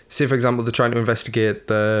say for example they're trying to investigate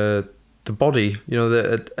the body, you know,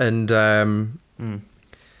 the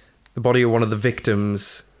body of one of the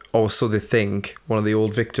victims, or so they think, one of the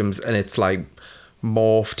old victims, and it's like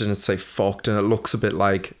morphed and it's like fucked and it looks a bit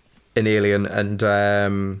like an alien,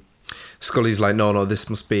 and Scully's like, no, this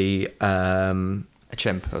must be A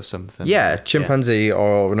chimp or something. yeah, chimpanzee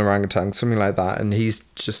or an orangutan, something like that, and he's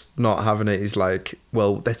just not having it. He's like,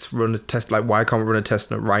 well, let's run a test. Like, why can't we run a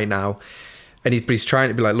test on it right now? And he's trying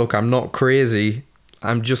to be like, look, I'm not crazy.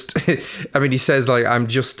 I'm just, I mean, he says like, I'm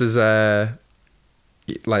just as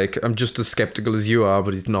skeptical as you are,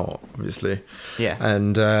 but he's not, obviously. Yeah.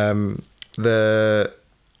 And the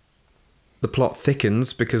plot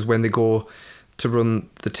thickens because when they go to run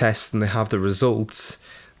the test and they have the results,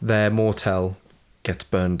 their motel gets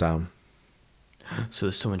burned down. So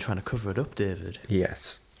there's someone trying to cover it up, David.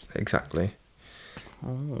 Yes, exactly.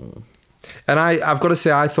 Oh. And I've got to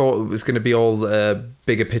say, I thought it was going to be all the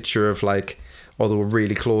bigger picture of like, oh, they were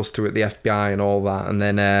really close to it, the FBI and all that. And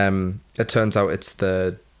then it turns out it's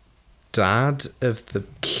the dad of the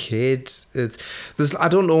kid. I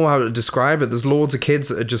don't know how to describe it. There's loads of kids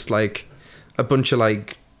that are just like a bunch of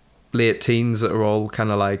like late teens that are all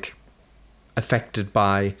kind of like affected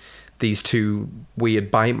by these two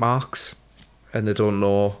weird bite marks, and they don't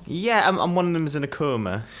know. Yeah, and one of them is in a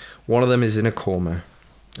coma. One of them is in a coma.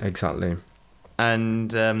 Exactly. And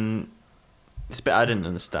this bit I didn't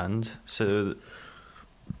understand. So,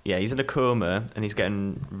 yeah, he's in a coma and he's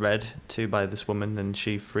getting read to by this woman and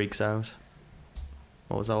she freaks out.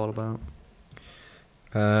 What was that all about?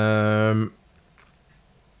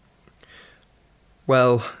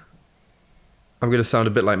 Well, I'm going to sound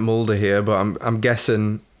a bit like Mulder here, but I'm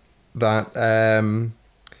guessing that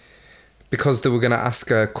because they were going to ask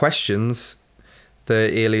her questions,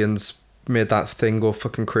 the aliens made that thing go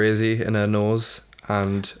fucking crazy in her nose,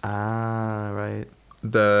 and right.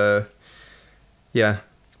 Yeah.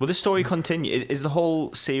 Will this story continue? Is the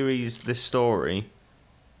whole series this story?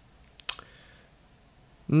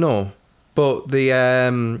 No, but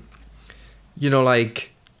the you know,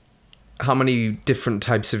 like, how many different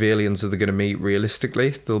types of aliens are they going to meet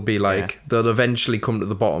realistically? They'll be like, they'll eventually come to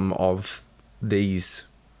the bottom of these,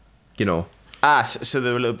 you know. So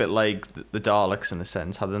they're a little bit like the Daleks in a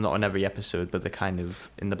sense, how they're not on every episode, but they're kind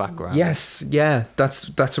of in the background. Yes, yeah,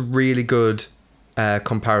 that's a really good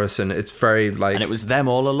comparison. It's very like, and it was them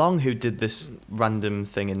all along who did this random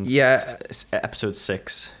thing in episode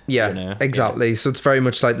 6. Yeah, you know? exactly. Yeah. So it's very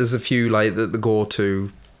much like there's a few like the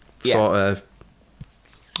go-to sort of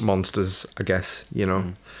monsters, I guess, you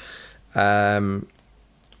know.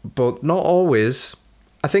 But not always.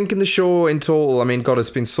 I think in the show in total, I mean, God,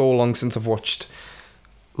 it's been so long since I've watched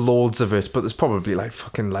loads of it, but there's probably like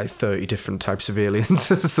fucking like 30 different types of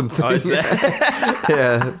aliens or something. Oh, is there?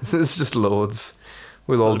 Yeah, there's just loads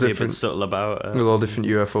with all different, a bit subtle about with all different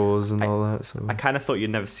UFOs and all that. So I kind of thought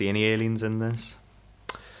you'd never see any aliens in this.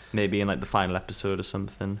 Maybe in like the final episode or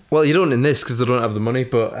something. Well, you don't in this because they don't have the money,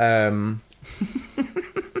 but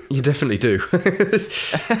you definitely do.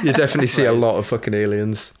 You definitely see a lot of fucking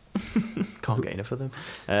aliens. Can't get enough of them.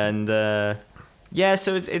 And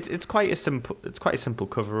so it's quite a simple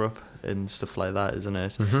cover up and stuff like that, isn't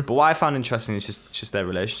it? Mm-hmm. But what I found interesting is just their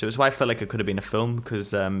relationship. It's why I felt like it could have been a film,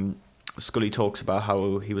 because Scully talks about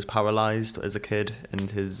how he was paralyzed as a kid,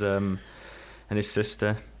 and his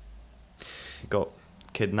sister got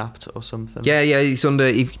kidnapped or something. Yeah, he's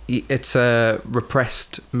under. It's a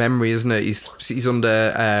repressed memory, isn't it? He's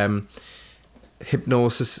under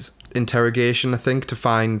hypnosis interrogation, I think, to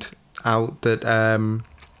find out that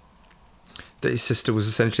that his sister was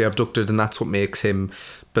essentially abducted, and that's what makes him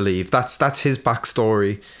believe. That's his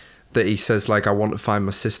backstory. That he says, like, I want to find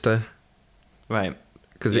my sister, right?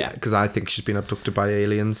 Because I think she's been abducted by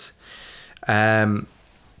aliens.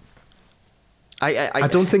 I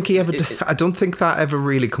don't think he ever. I don't think that ever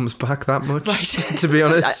really comes back that much. Right. To be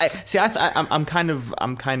honest. I'm kind of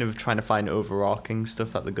trying to find overarching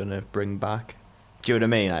stuff that they're gonna bring back. Do you know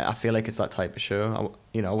what I mean? I feel like it's that type of show.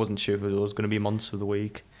 I wasn't sure if it was going to be Monster of the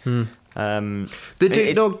Week. They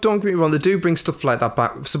do. No, don't get me wrong. They do bring stuff like that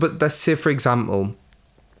back. So, but let's say, for example,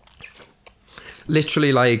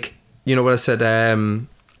 literally, like, you know what I said,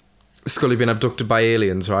 Scully being abducted by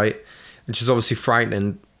aliens, right? And she's obviously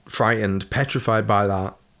frightened, petrified by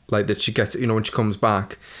that. Like, that she gets, when she comes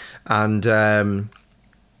back, and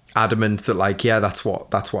adamant that, like, yeah, that's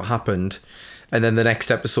what happened. And then the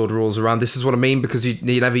next episode rolls around. This is what I mean, because you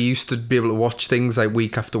never used to be able to watch things like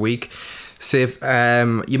week after week. Say, if,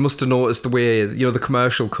 you must have noticed the way, the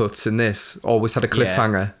commercial cuts in this always had a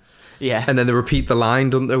cliffhanger. Yeah. And then they repeat the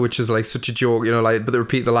line, don't they? Which is like such a joke, but they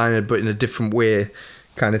repeat the line, but in a different way,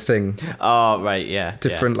 kind of thing. Oh, right, yeah.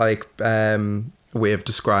 Different, like, way of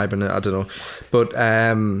describing it. I don't know. But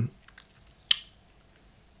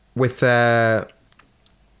with...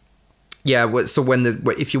 yeah, so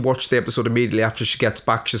if you watch the episode immediately after she gets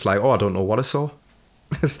back, she's like, "Oh, I don't know what I saw."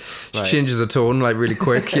 She changes her tone like really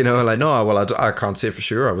quick, like, "No, well, I can't say for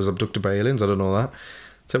sure. I was abducted by aliens. I don't know that."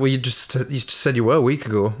 So, well, you just said you were a week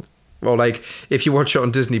ago. Or like, if you watch it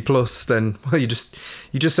on Disney Plus, then well, you just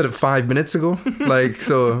said it 5 minutes ago. Like,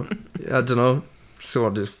 so I don't know. So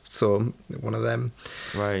one of them.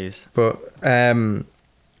 Right. But don't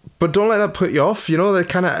let that put you off. That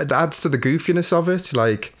kind of adds to the goofiness of it.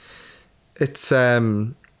 Like. It's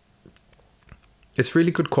really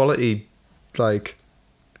good quality, like,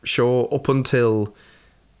 show up until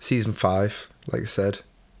season 5. Like I said,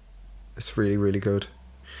 it's really, really good.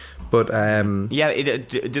 But yeah,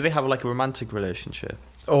 do they have like a romantic relationship?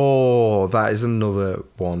 Oh, that is another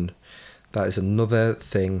one. That is another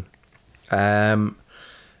thing. The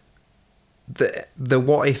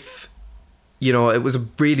what if. It was a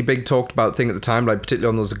really big talked about thing at the time, like particularly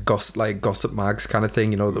on those gossip mags kind of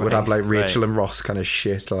thing, that would have like Rachel and Ross kind of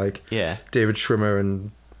shit, like David Schwimmer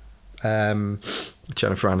and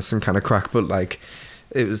Jennifer Aniston kind of crack, but like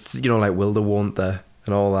it was, like will they, won't they,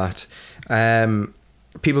 and all that.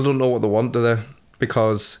 People don't know what they want, do they?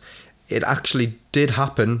 Because it actually did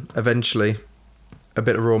happen eventually, a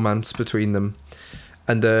bit of romance between them,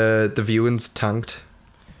 and the viewings tanked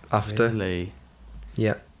after. Really?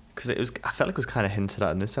 Yeah. Because I felt like it was kind of hinted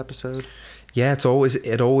at in this episode. Yeah, it always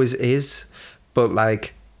is, but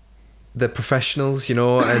like the professionals,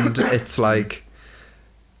 and it's like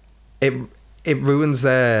it ruins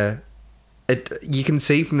their. You can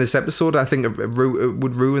see from this episode, I think it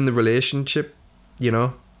would ruin the relationship,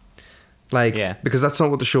 like because that's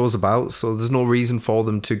not what the show's about. So there's no reason for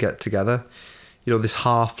them to get together. This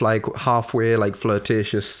halfway like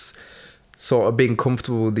flirtatious, sort of being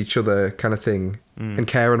comfortable with each other kind of thing. And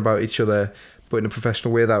caring about each other, but in a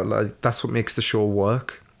professional way. That's what makes the show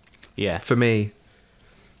work. Yeah, for me,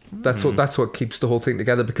 that's what keeps the whole thing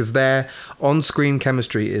together, because their on-screen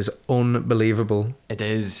chemistry is unbelievable. It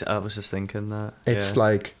is. I was just thinking that it's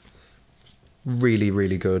like really,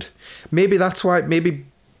 really good. Maybe that's why. Maybe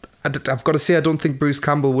I've got to say, I don't think Bruce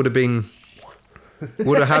Campbell would have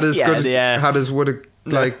had as good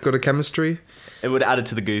a chemistry. It would have added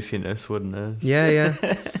to the goofiness, wouldn't it? Yeah.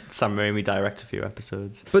 Sam Raimi directed a few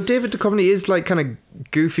episodes. But David Duchovny is like kind of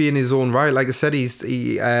goofy in his own right. Like I said, he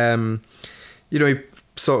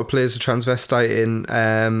sort of plays a transvestite in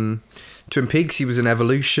Twin Peaks. He was in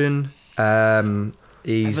Evolution.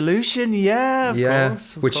 Evolution,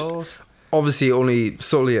 of course. Obviously only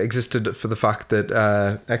solely existed for the fact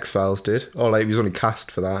that X-Files did. Or like he was only cast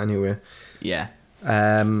for that anyway. Yeah.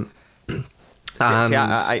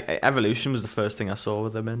 Evolution was the first thing I saw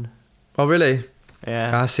with them in. Oh, really?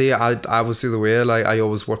 Yeah. I see. I was the other way. Like I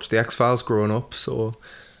always watched the X-Files growing up, so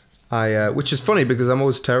which is funny because I'm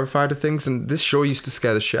always terrified of things, and this show used to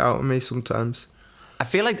scare the shit out of me sometimes. I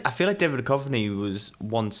feel like David Duchovny was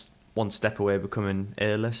one step away becoming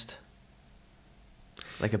A-list,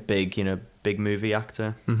 like a big movie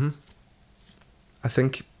actor. Mm-hmm. I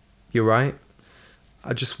think you're right.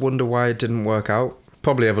 I just wonder why it didn't work out.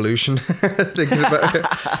 Probably Evolution. Thinking about it.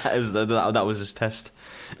 That was his test.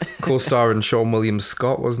 Co-star and Sean William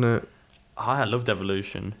Scott, wasn't it? Oh, I loved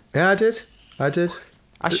Evolution. Yeah, I did.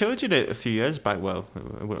 I showed you it a few years back. Well,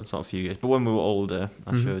 it's not a few years, but when we were older,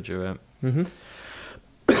 I showed you it.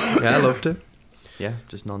 Mm-hmm. Yeah, I loved it. Yeah,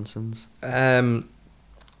 just nonsense.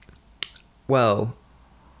 Well,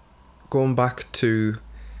 going back to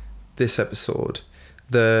this episode,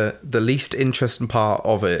 the least interesting part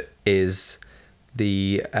of it is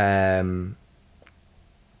the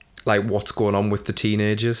like what's going on with the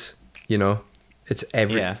teenagers. It's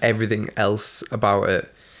everything else about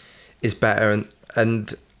it is better,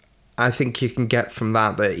 and I think you can get from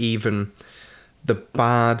that even the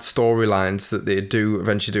bad storylines that they do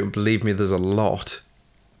eventually do, and believe me, there's a lot,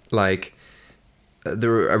 like,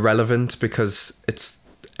 they're irrelevant because it's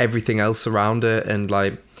everything else around it, and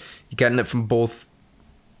like you're getting it from both,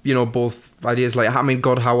 you know, both ideas. Like, I mean,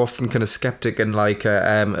 God, how often can a skeptic and like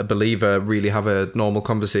a believer really have a normal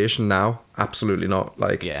conversation now? Absolutely not.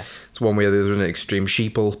 Like, Yeah. it's one way or the other, an extreme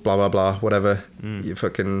sheeple, blah blah blah, whatever. You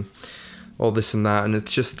fucking all this and that, and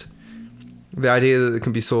it's just the idea that they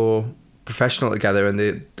can be so professional together and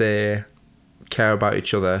they care about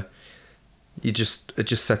each other. It just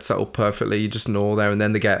sets that up perfectly. You just know there, and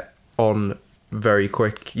then they get on very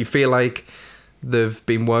quick. You feel like they've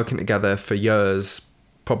been working together for years,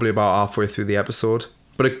 probably about halfway through the episode.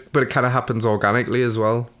 But it kind of happens organically as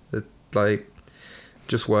well. It like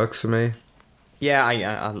just works for me. Yeah,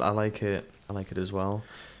 I like it. I like it as well.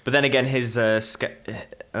 But then again, his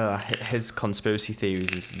conspiracy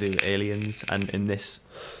theories is to do with aliens, and in this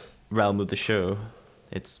realm of the show,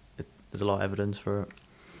 there's a lot of evidence for it.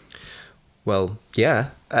 Well, yeah.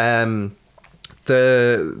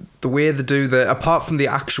 The way they do apart from the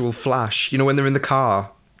actual flash, you know, when they're in the car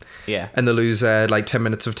Yeah. and they lose like 10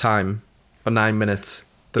 minutes of time or 9 minutes,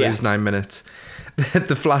 they lose 9 minutes.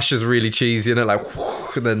 The flash is really cheesy, and it like,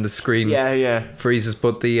 and then the screen freezes.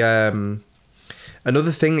 But the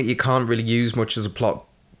another thing that you can't really use much as a plot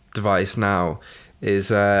device now is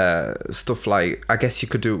stuff like, I guess you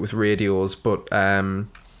could do it with radios, but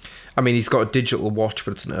I mean, he's got a digital watch,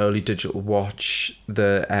 but it's an early digital watch.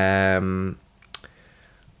 The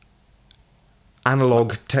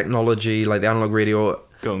analog technology, like the analog radio,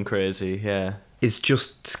 Going crazy, yeah. is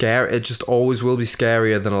just scary. It just always will be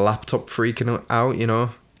scarier than a laptop freaking out, you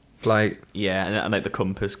know? Like, Yeah, and like the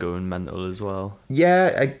compass going mental as well.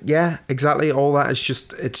 yeah, exactly. All that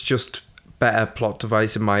is it's just better plot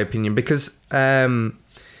device in my opinion, because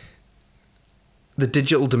the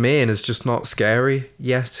digital domain is just not scary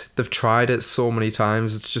yet. They've tried it so many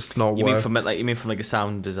times. It's just not You worked. mean from a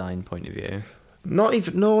sound design point of view? Not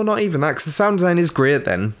even that, because the sound design is great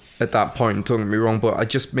then at that point, don't get me wrong, but I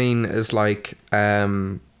just mean as like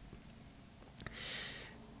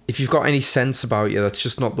if you've got any sense about you, that's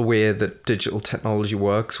just not the way that digital technology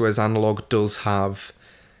works, whereas analog does have,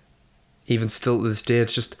 even still to this day,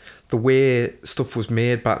 it's just the way stuff was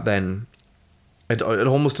made back then. It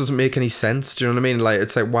almost doesn't make any sense. Do you know what I mean? Like,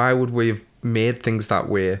 it's like, why would we have made things that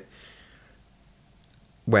way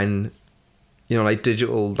when, you know, like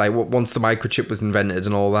digital, like once the microchip was invented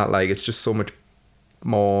and all that, like it's just so much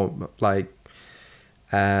more like,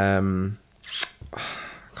 I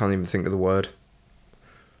can't even think of the word.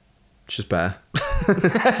 It's just better.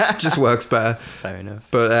 Just works better. Fair enough.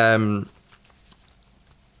 But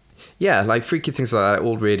yeah, like freaky things like that,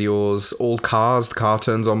 old radios, old cars, the car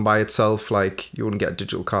turns on by itself. Like, you wouldn't get a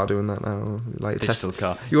digital car doing that now. Like Digital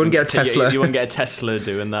car. You wouldn't get a Tesla. You wouldn't get a Tesla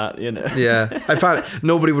doing that, you know. Yeah. I found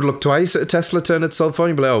nobody would look twice at a Tesla turn itself on.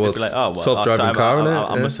 You'd be like, oh, well, Be like, oh, well, self-driving car, innit?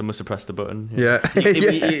 I Yeah. must have pressed the button. Yeah.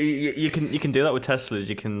 You can do that with Teslas.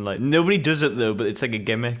 You can, like, nobody does it though, but it's like a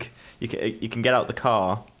gimmick. You can get out the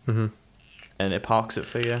car. Mm-hmm. And it parks it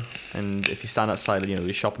for you. And if you stand outside, you know,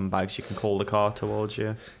 your shopping bags, you can call the car towards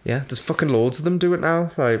you. Yeah, there's fucking loads of them do it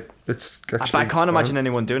now. Like, it's actually... But I can't imagine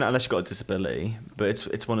anyone doing it unless you've got a disability. But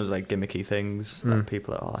it's one of those like gimmicky things that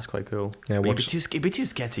people are like, oh, that's quite cool. Yeah, but you'd be too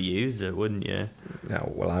scared to use it, wouldn't you? Yeah,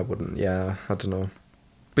 well, I wouldn't. Yeah, I don't know.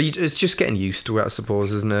 But it's just getting used to it, I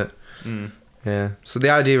suppose, isn't it? Mm. Yeah. So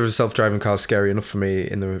the idea of a self-driving car is scary enough for me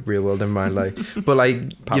in the real world. Never mind, like, but like,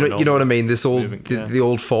 you know what I mean. This old, the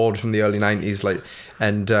old Ford from the early '90s, like,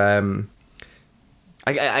 and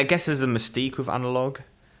I guess there's a mystique with analog.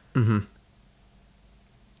 Mm-hmm.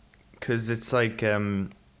 Because it's like,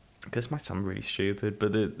 this might sound really stupid,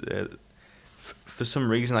 but for some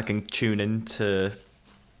reason I can tune into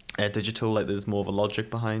digital. Like, there's more of a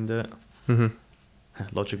logic behind it. Mm-hmm.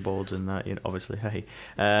 Logic boards and that, you know, obviously, hey.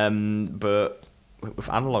 But with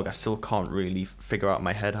analog, I still can't really figure out in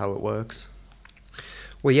my head how it works.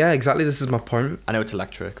 Well, yeah, exactly. This is my point. I know it's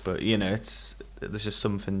electric, but you know, there's just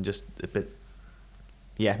something just a bit.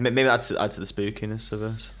 Yeah, maybe adds to the spookiness of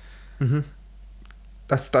it. Mm-hmm.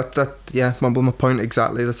 That yeah. My point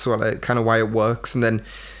exactly. That's what kind of why it works, and then.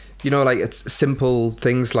 You know, like, it's simple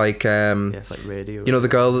things like... it's like radio. You know, the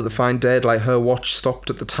girl that they find dead, like, her watch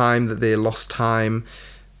stopped at the time that they lost time.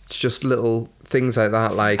 It's just little things like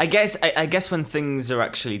that, like... I guess when things are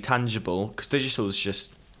actually tangible, because digital is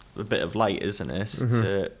just a bit of light, isn't it?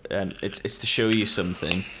 Mm-hmm. It's to show you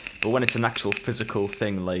something. But when it's an actual physical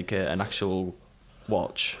thing, like an actual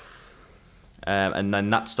watch, and then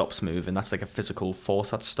that stops moving. That's like a physical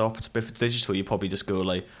force that stopped. But if it's digital, you probably just go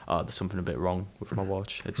like, oh, there's something a bit wrong with my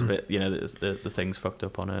watch. It's a bit, the thing's fucked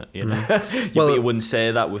up on it. But you wouldn't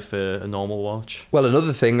say that with a normal watch. Well,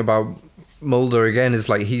 another thing about Mulder again is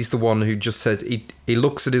like he's the one who just says he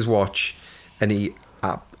looks at his watch and he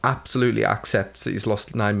absolutely accepts that he's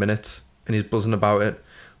lost 9 minutes and he's buzzing about it.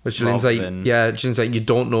 Which Gillian's like, you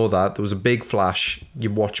don't know that. There was a big flash.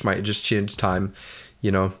 Your watch might have just changed time,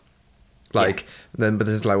 Like, but then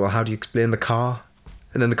it's like, well, how do you explain the car?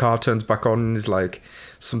 And then the car turns back on and he's like,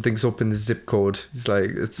 something's up in the zip code. He's like,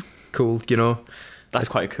 it's cool, That's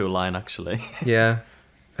quite a cool line, actually. Yeah.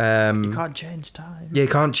 You can't change time. Yeah, you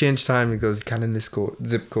can't change time. He goes, you can in this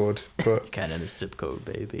zip code. But you can in this zip code,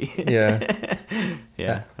 baby. Yeah.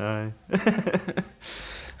 Yeah. Aye.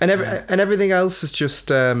 And everything else is just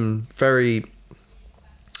very...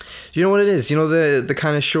 You know what it is? The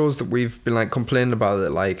kind of shows that we've been like complaining about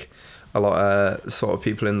that like a lot of sort of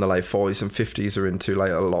people in the like 40s and 50s are into, like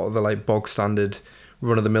a lot of the like bog standard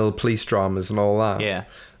run-of-the-mill police dramas and all that. Yeah.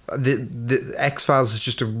 The X-Files is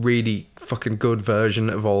just a really fucking good version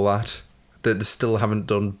of all that they still haven't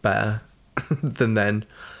done better than then.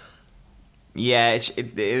 Yeah,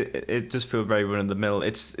 it does feel very run-of-the-mill.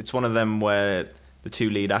 It's one of them where the two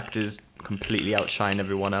lead actors completely outshine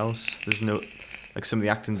everyone else. There's no... Like, some of the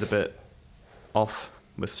acting's a bit off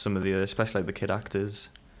with some of the other, especially like the kid actors.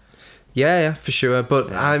 Yeah, for sure. But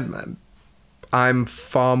yeah. I'm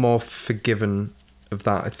far more forgiven of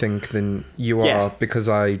that, I think, than you are, because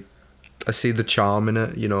I see the charm in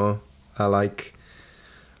it. I like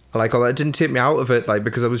all that. It didn't take me out of it, like,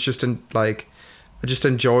 because I was just I just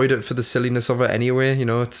enjoyed it for the silliness of it anyway.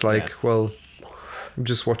 It's like, well, I'm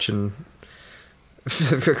just watching.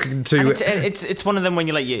 It's one of them when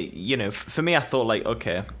you're like, for me, I thought like,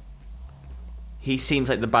 okay, he seems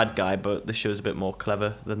like the bad guy, but the show's a bit more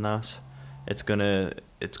clever than that. It's gonna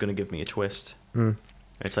give me a twist.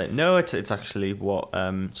 It's like, no, it's actually what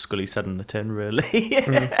Scully said in the tin, really.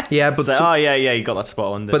 Yeah, but you got that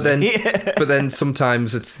spot on. But then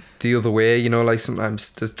sometimes it's the other way. Like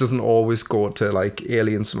sometimes it doesn't always go to like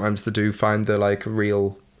Alien. Sometimes they do find the like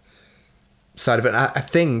real side of it. I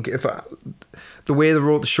think the way they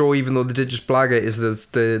wrote the show, even though they did just blag it, is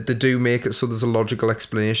that they do make it so there's a logical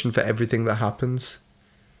explanation for everything that happens.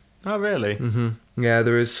 Oh, really? Mm-hmm. Yeah,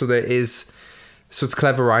 there is. So it's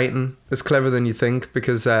clever writing. It's clever than you think,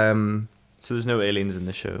 because... So there's no aliens in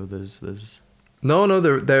the show? There's... No,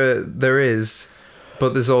 there is.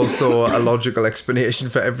 But there's also a logical explanation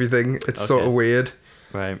for everything. It's sort of weird.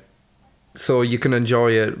 Right. So you can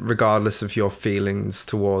enjoy it regardless of your feelings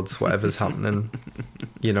towards whatever's happening,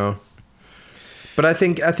 But I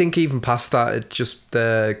think even past that, it's just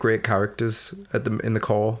the great characters in the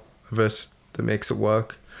core of it that makes it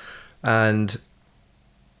work. And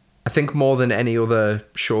I think more than any other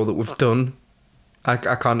show that we've done, I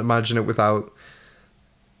can't imagine it without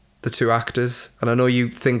the two actors. And I know you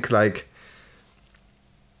think like,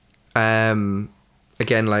 again,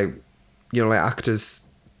 like, like actors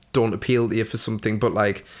don't appeal to you for something, but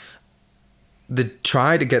like they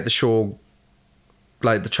try to get the show,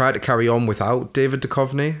 like they try to carry on without David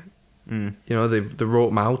Duchovny. They wrote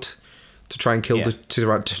him out to try and kill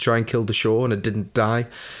to try and kill the show, and it didn't die.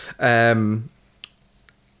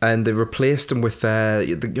 And they replaced him with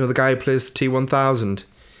the guy who plays T-1000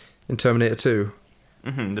 in Terminator 2.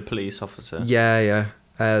 The police officer. Yeah.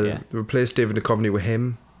 They replaced David Duchovny with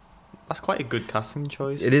him. That's quite a good casting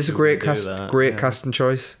choice. It is a great casting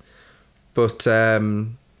choice, but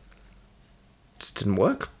just didn't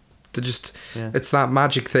work. It's that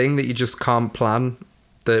magic thing that you just can't plan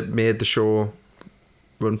that made the show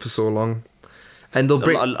run for so long. And they'll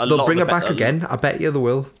bring it back again. I bet you they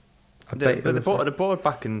will. They brought it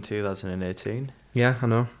back in 2018. Yeah, I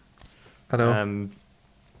know.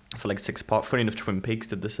 For like 6-part. Funny enough, Twin Peaks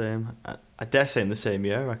did the same. I dare say in the same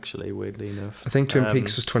year, actually, weirdly enough. I think Twin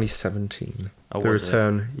Peaks was 2017. Oh, the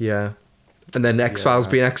Return, yeah. And then X-Files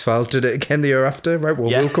being X-Files did it again the year after. Right, well,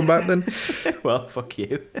 we'll come back then. Well, fuck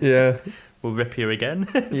you. Yeah. We'll rip you again.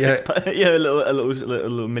 Yeah. A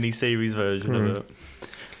little mini-series version of it.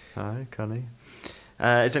 Hi, Connie.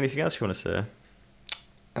 Is there anything else you want to say?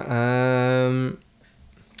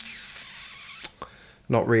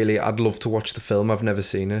 Not really. I'd love to watch the film. I've never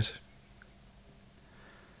seen it.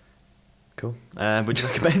 Cool. Would you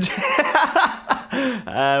recommend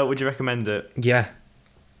would you recommend it? Yeah.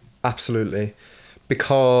 Absolutely.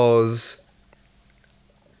 Because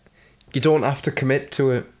you don't have to commit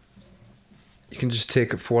to it. You can just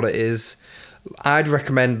take it for what it is. I'd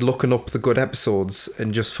recommend looking up the good episodes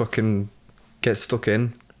and just fucking get stuck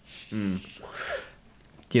in.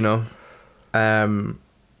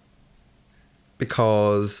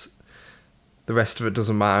 because the rest of it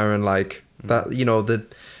doesn't matter, and like that, you know,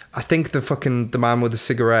 I think the man with the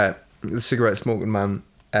cigarette smoking man,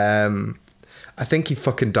 I think he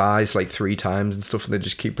fucking dies like 3 times and stuff, and they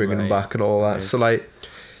just keep bringing him back and all that. Right. So like,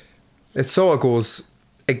 it sort of goes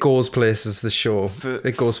places. The show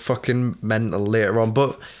it goes fucking mental later on,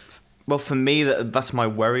 but well, for me that's my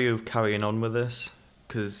worry of carrying on with this,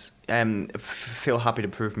 because feel happy to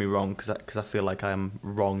prove me wrong, because I feel like I'm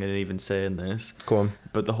wrong in even saying this. Go on.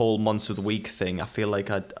 But the whole Monster of the Week thing, I feel like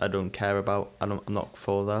I don't care about. I'm not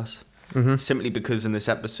for that. Mm-hmm. Simply because in this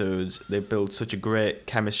episode they build such a great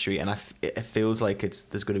chemistry, and it feels like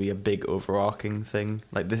there's going to be a big overarching thing.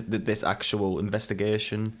 Like this actual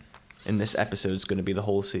investigation in this episode is going to be the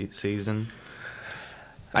whole season.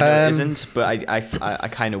 I know it isn't, but I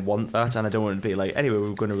kind of want that, and I don't want it to be like, anyway,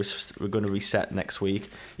 we're going to reset next week.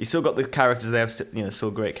 You still got the characters, they have, you know,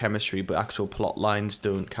 still great chemistry, but actual plot lines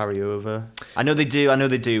don't carry over. I know they do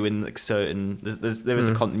in like certain, there is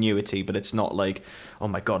a continuity, but it's not like, oh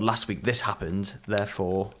my god, last week this happened,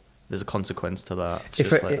 therefore there's a consequence to that.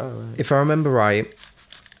 If I remember right,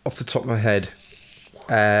 off the top of my head,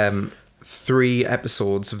 3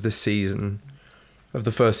 episodes of this season, of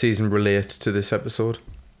the first season, relate to this episode.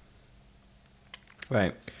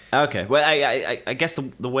 Right. Okay. Well, I guess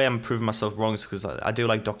the way I'm proving myself wrong is because I do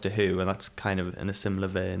like Doctor Who, and that's kind of in a similar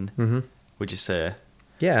vein. Mm-hmm. Would you say?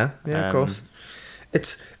 Yeah, of course.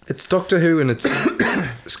 It's Doctor Who and it's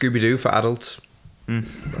Scooby-Doo for adults.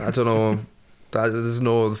 I don't know. There's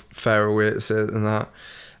no fairer way to say it than that.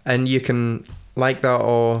 And you can like that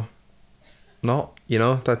or not. You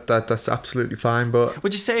know, that's absolutely fine. But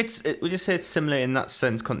would you say it's similar in that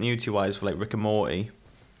sense, continuity-wise, with like Rick and Morty?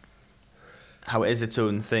 How it is its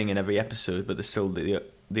own thing in every episode, but there's still there's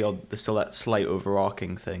still that slight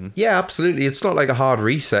overarching thing. Yeah, absolutely. It's not like a hard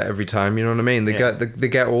reset every time. You know what I mean? They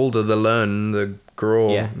get older, they learn, they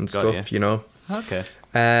grow and stuff. You know. Okay.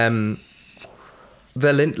 They're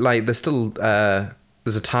still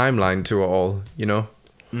there's a timeline to it all. You know.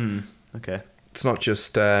 Okay. It's not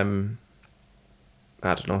just I don't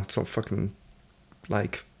know. It's not fucking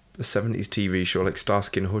like a 70s TV show like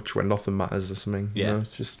Starsky and Hutch where nothing matters or something. Yeah. You know?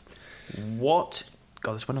 It's just. What?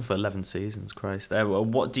 God, this went on for 11 seasons, Christ.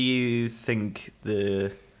 What do you think what's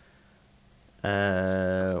the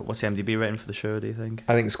IMDb rating for the show, do you think?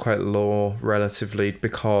 I think it's quite low, relatively,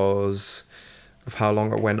 because of how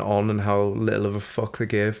long it went on and how little of a fuck they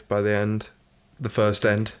gave by the end. The first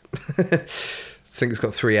end. I think it's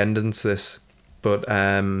got 3 endings, this. But,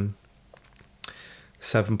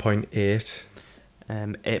 7.8.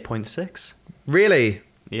 8.6. Really?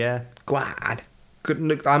 Yeah. Glad.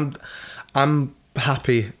 Good. I'm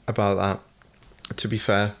happy about that, to be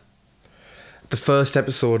fair. The first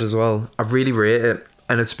episode as well, I really rate it,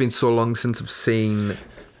 and it's been so long since I've seen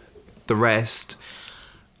the rest.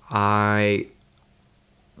 Based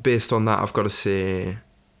on that, I've got to say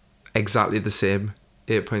exactly the same.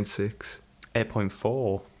 8.6.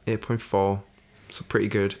 8.4. 8.4. So pretty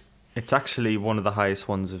good. It's actually one of the highest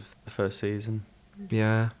ones of the first season.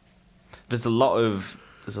 Yeah. There's a lot of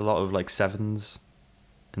like 7s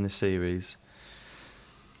in this series.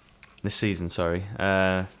 This season, sorry.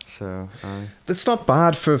 That's not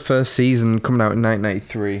bad for a first season coming out in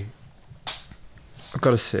 1993. I've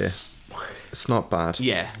got to say, it's not bad.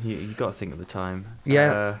 Yeah, you got to think of the time.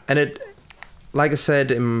 Yeah, and it, like I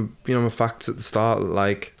said in my facts at the start,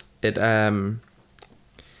 like it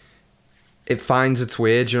finds its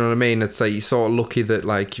way. Do you know what I mean? It's like you're sort of lucky that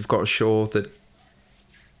like you've got a show that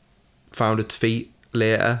found its feet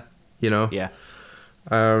later. You know. Yeah.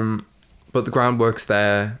 But the groundwork's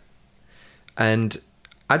there, and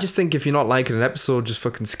I just think if you're not liking an episode, just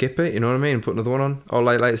fucking skip it. You know what I mean? And put another one on, or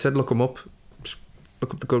like I said, look them up. Just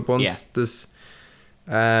look up the good ones. Yeah. There's,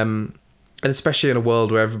 and especially in a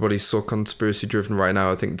world where everybody's so conspiracy driven right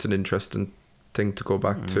now, I think it's an interesting thing to go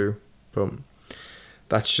back to. But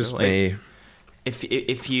that's just me.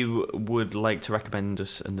 If you would like to recommend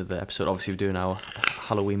us another episode, obviously we're doing our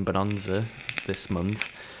Halloween bonanza this month.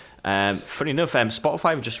 Funny enough,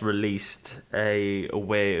 Spotify have just released a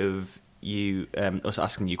way of us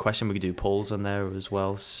asking you a question. We could do polls on there as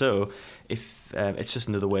well. So if it's just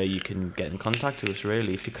another way you can get in contact with us.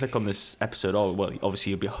 Really, if you click on this episode,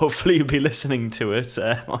 obviously hopefully you'll be listening to it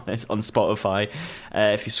on Spotify.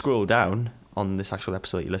 If you scroll down on this actual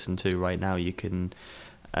episode that you listen to right now, you can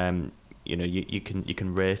you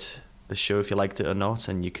can rate the show if you liked it or not,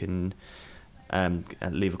 and you can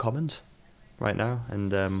leave a comment right now,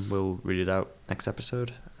 and we'll read it out next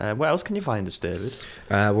episode. Where else can you find us, David?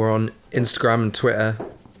 We're on Instagram and Twitter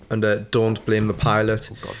under Don't Blame the Pilot.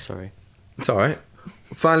 Oh God, sorry. It's all right.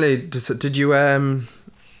 Finally, did you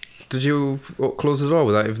Did you close the door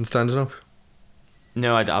without even standing up?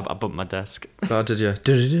 No, I bumped my desk. Oh, did you?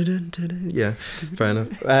 Yeah, fair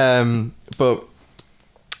enough. But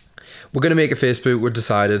we're gonna make a Facebook. We're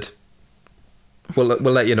decided. We'll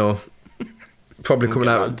let you know. Probably coming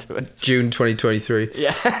out June 2023.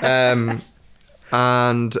 Yeah.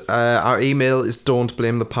 And our email is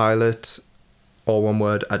don'tblamethepilot, all one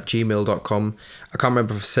word, @gmail.com. I can't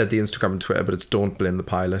remember if I said the Instagram and Twitter, but it's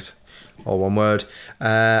don'tblamethepilot, all one word.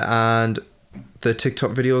 And the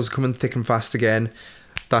TikTok videos are coming thick and fast again.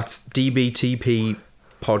 That's DBTP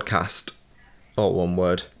podcast, all one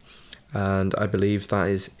word. And I believe that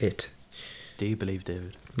is it. Do you believe,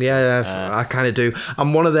 David? Yeah, I kind of do.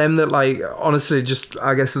 I'm one of them that, like, honestly, just,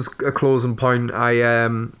 I guess as a closing point, I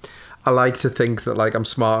like to think that, like, I'm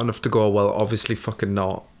smart enough to go, well, obviously fucking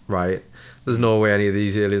not, right? There's no way any of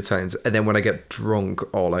these earlier times. And then when I get drunk,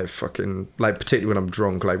 or, like, fucking, like, particularly when I'm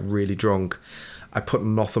drunk, like, really drunk, I put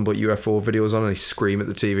nothing but UFO videos on and I scream at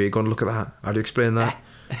the TV, going, look at that. How do you explain that?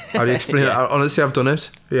 How do you explain it? Honestly, I've done it.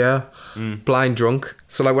 Yeah. Blind drunk.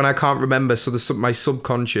 So, like, when I can't remember, so my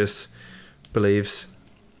subconscious believes...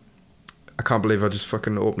 I can't believe I just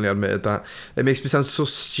fucking openly admitted that. It makes me sound so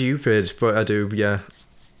stupid, but I do, yeah.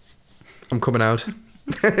 I'm coming out.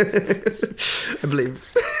 I believe.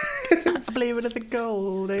 I believe in the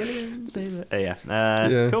gold aliens, baby. Yeah.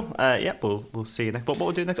 Cool. Yeah, we'll see you next. What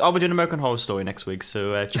we'll do next? Oh, we're doing American Horror Story next week,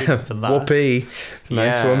 so tune in for that. Whoopee.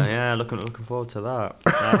 Nice one. Yeah, looking forward to that.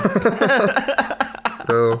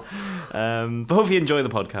 So, but hopefully you enjoy the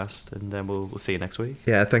podcast, and then we'll see you next week.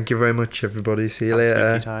 yeah, thank you very much, everybody. See you Have a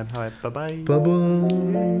later. spooky time. All right, bye-bye.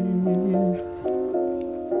 Bye-bye.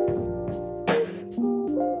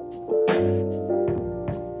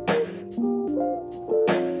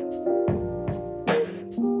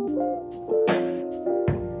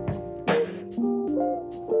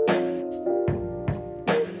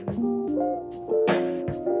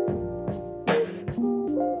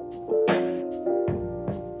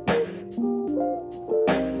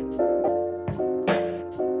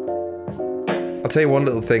 I'll tell you one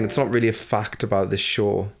little thing. It's not really a fact about this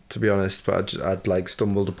show, to be honest, but I'd like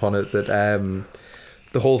stumbled upon it that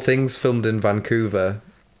the whole thing's filmed in Vancouver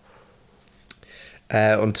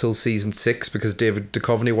until season 6 because David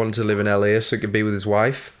Duchovny wanted to live in LA so he could be with his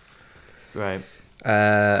wife. Right.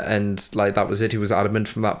 And like that was it. He was adamant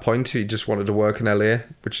from that point. He just wanted to work in LA,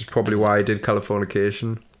 which is probably why he did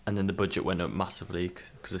Californication. And then the budget went up massively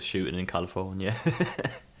because of shooting in California.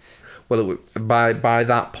 Well, by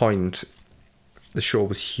that point, the show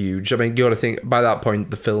was huge. I mean, you got to think, by that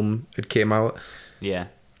point, the film had came out. Yeah.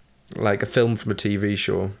 Like a film from a TV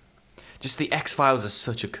show. Just the X-Files is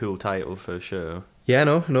such a cool title for a show. Yeah,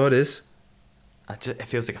 no, it is. It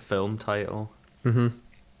feels like a film title. Mm-hmm.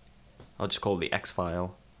 I'll just call it the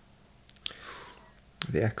X-File.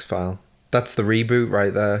 The X-File. That's the reboot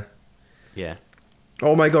right there. Yeah.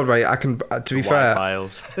 Oh my god! Right, I can. To be fair,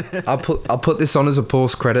 Files. I'll put this on as a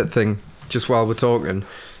post-credit thing, just while we're talking.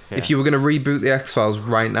 Yeah. If you were going to reboot the X-Files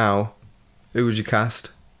right now, who would you cast?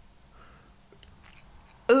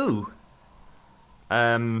 Ooh.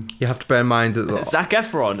 You have to bear in mind that Zac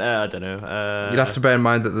Efron. I don't know. you'd have to bear in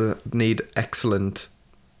mind that they need excellent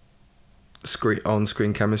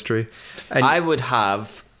on-screen chemistry. And I would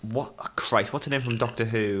have Christ. What's her name from Doctor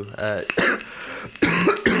Who?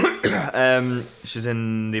 She's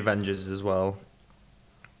in the Avengers as well.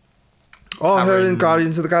 her Karen- in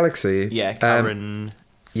Guardians of the Galaxy. Yeah, Karen.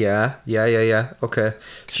 Yeah. Okay.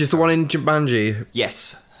 She's the one in Jumanji.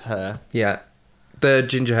 Yes, her. Yeah. The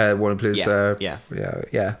ginger hair one, please. Yeah.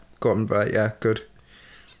 Yeah. Got him right. Yeah, good.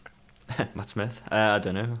 Matt Smith. I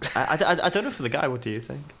don't know. I don't know for the guy. What do you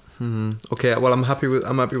think? Okay. Well, I'm happy with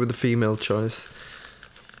the female choice.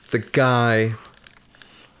 The guy.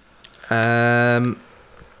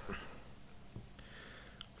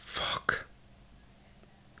 Fuck.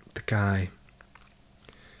 The guy.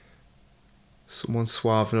 Someone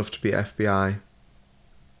suave enough to be FBI.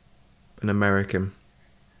 An American.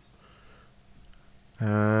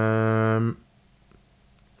 Yeah,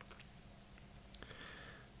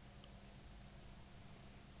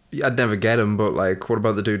 I'd never get him, but like, what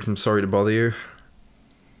about the dude from Sorry to Bother You?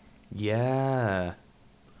 Yeah,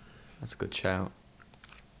 that's a good shout.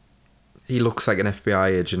 He looks like an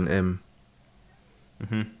FBI agent, him.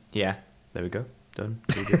 Yeah, there we go. Done.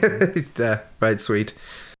 He's there. Right, sweet.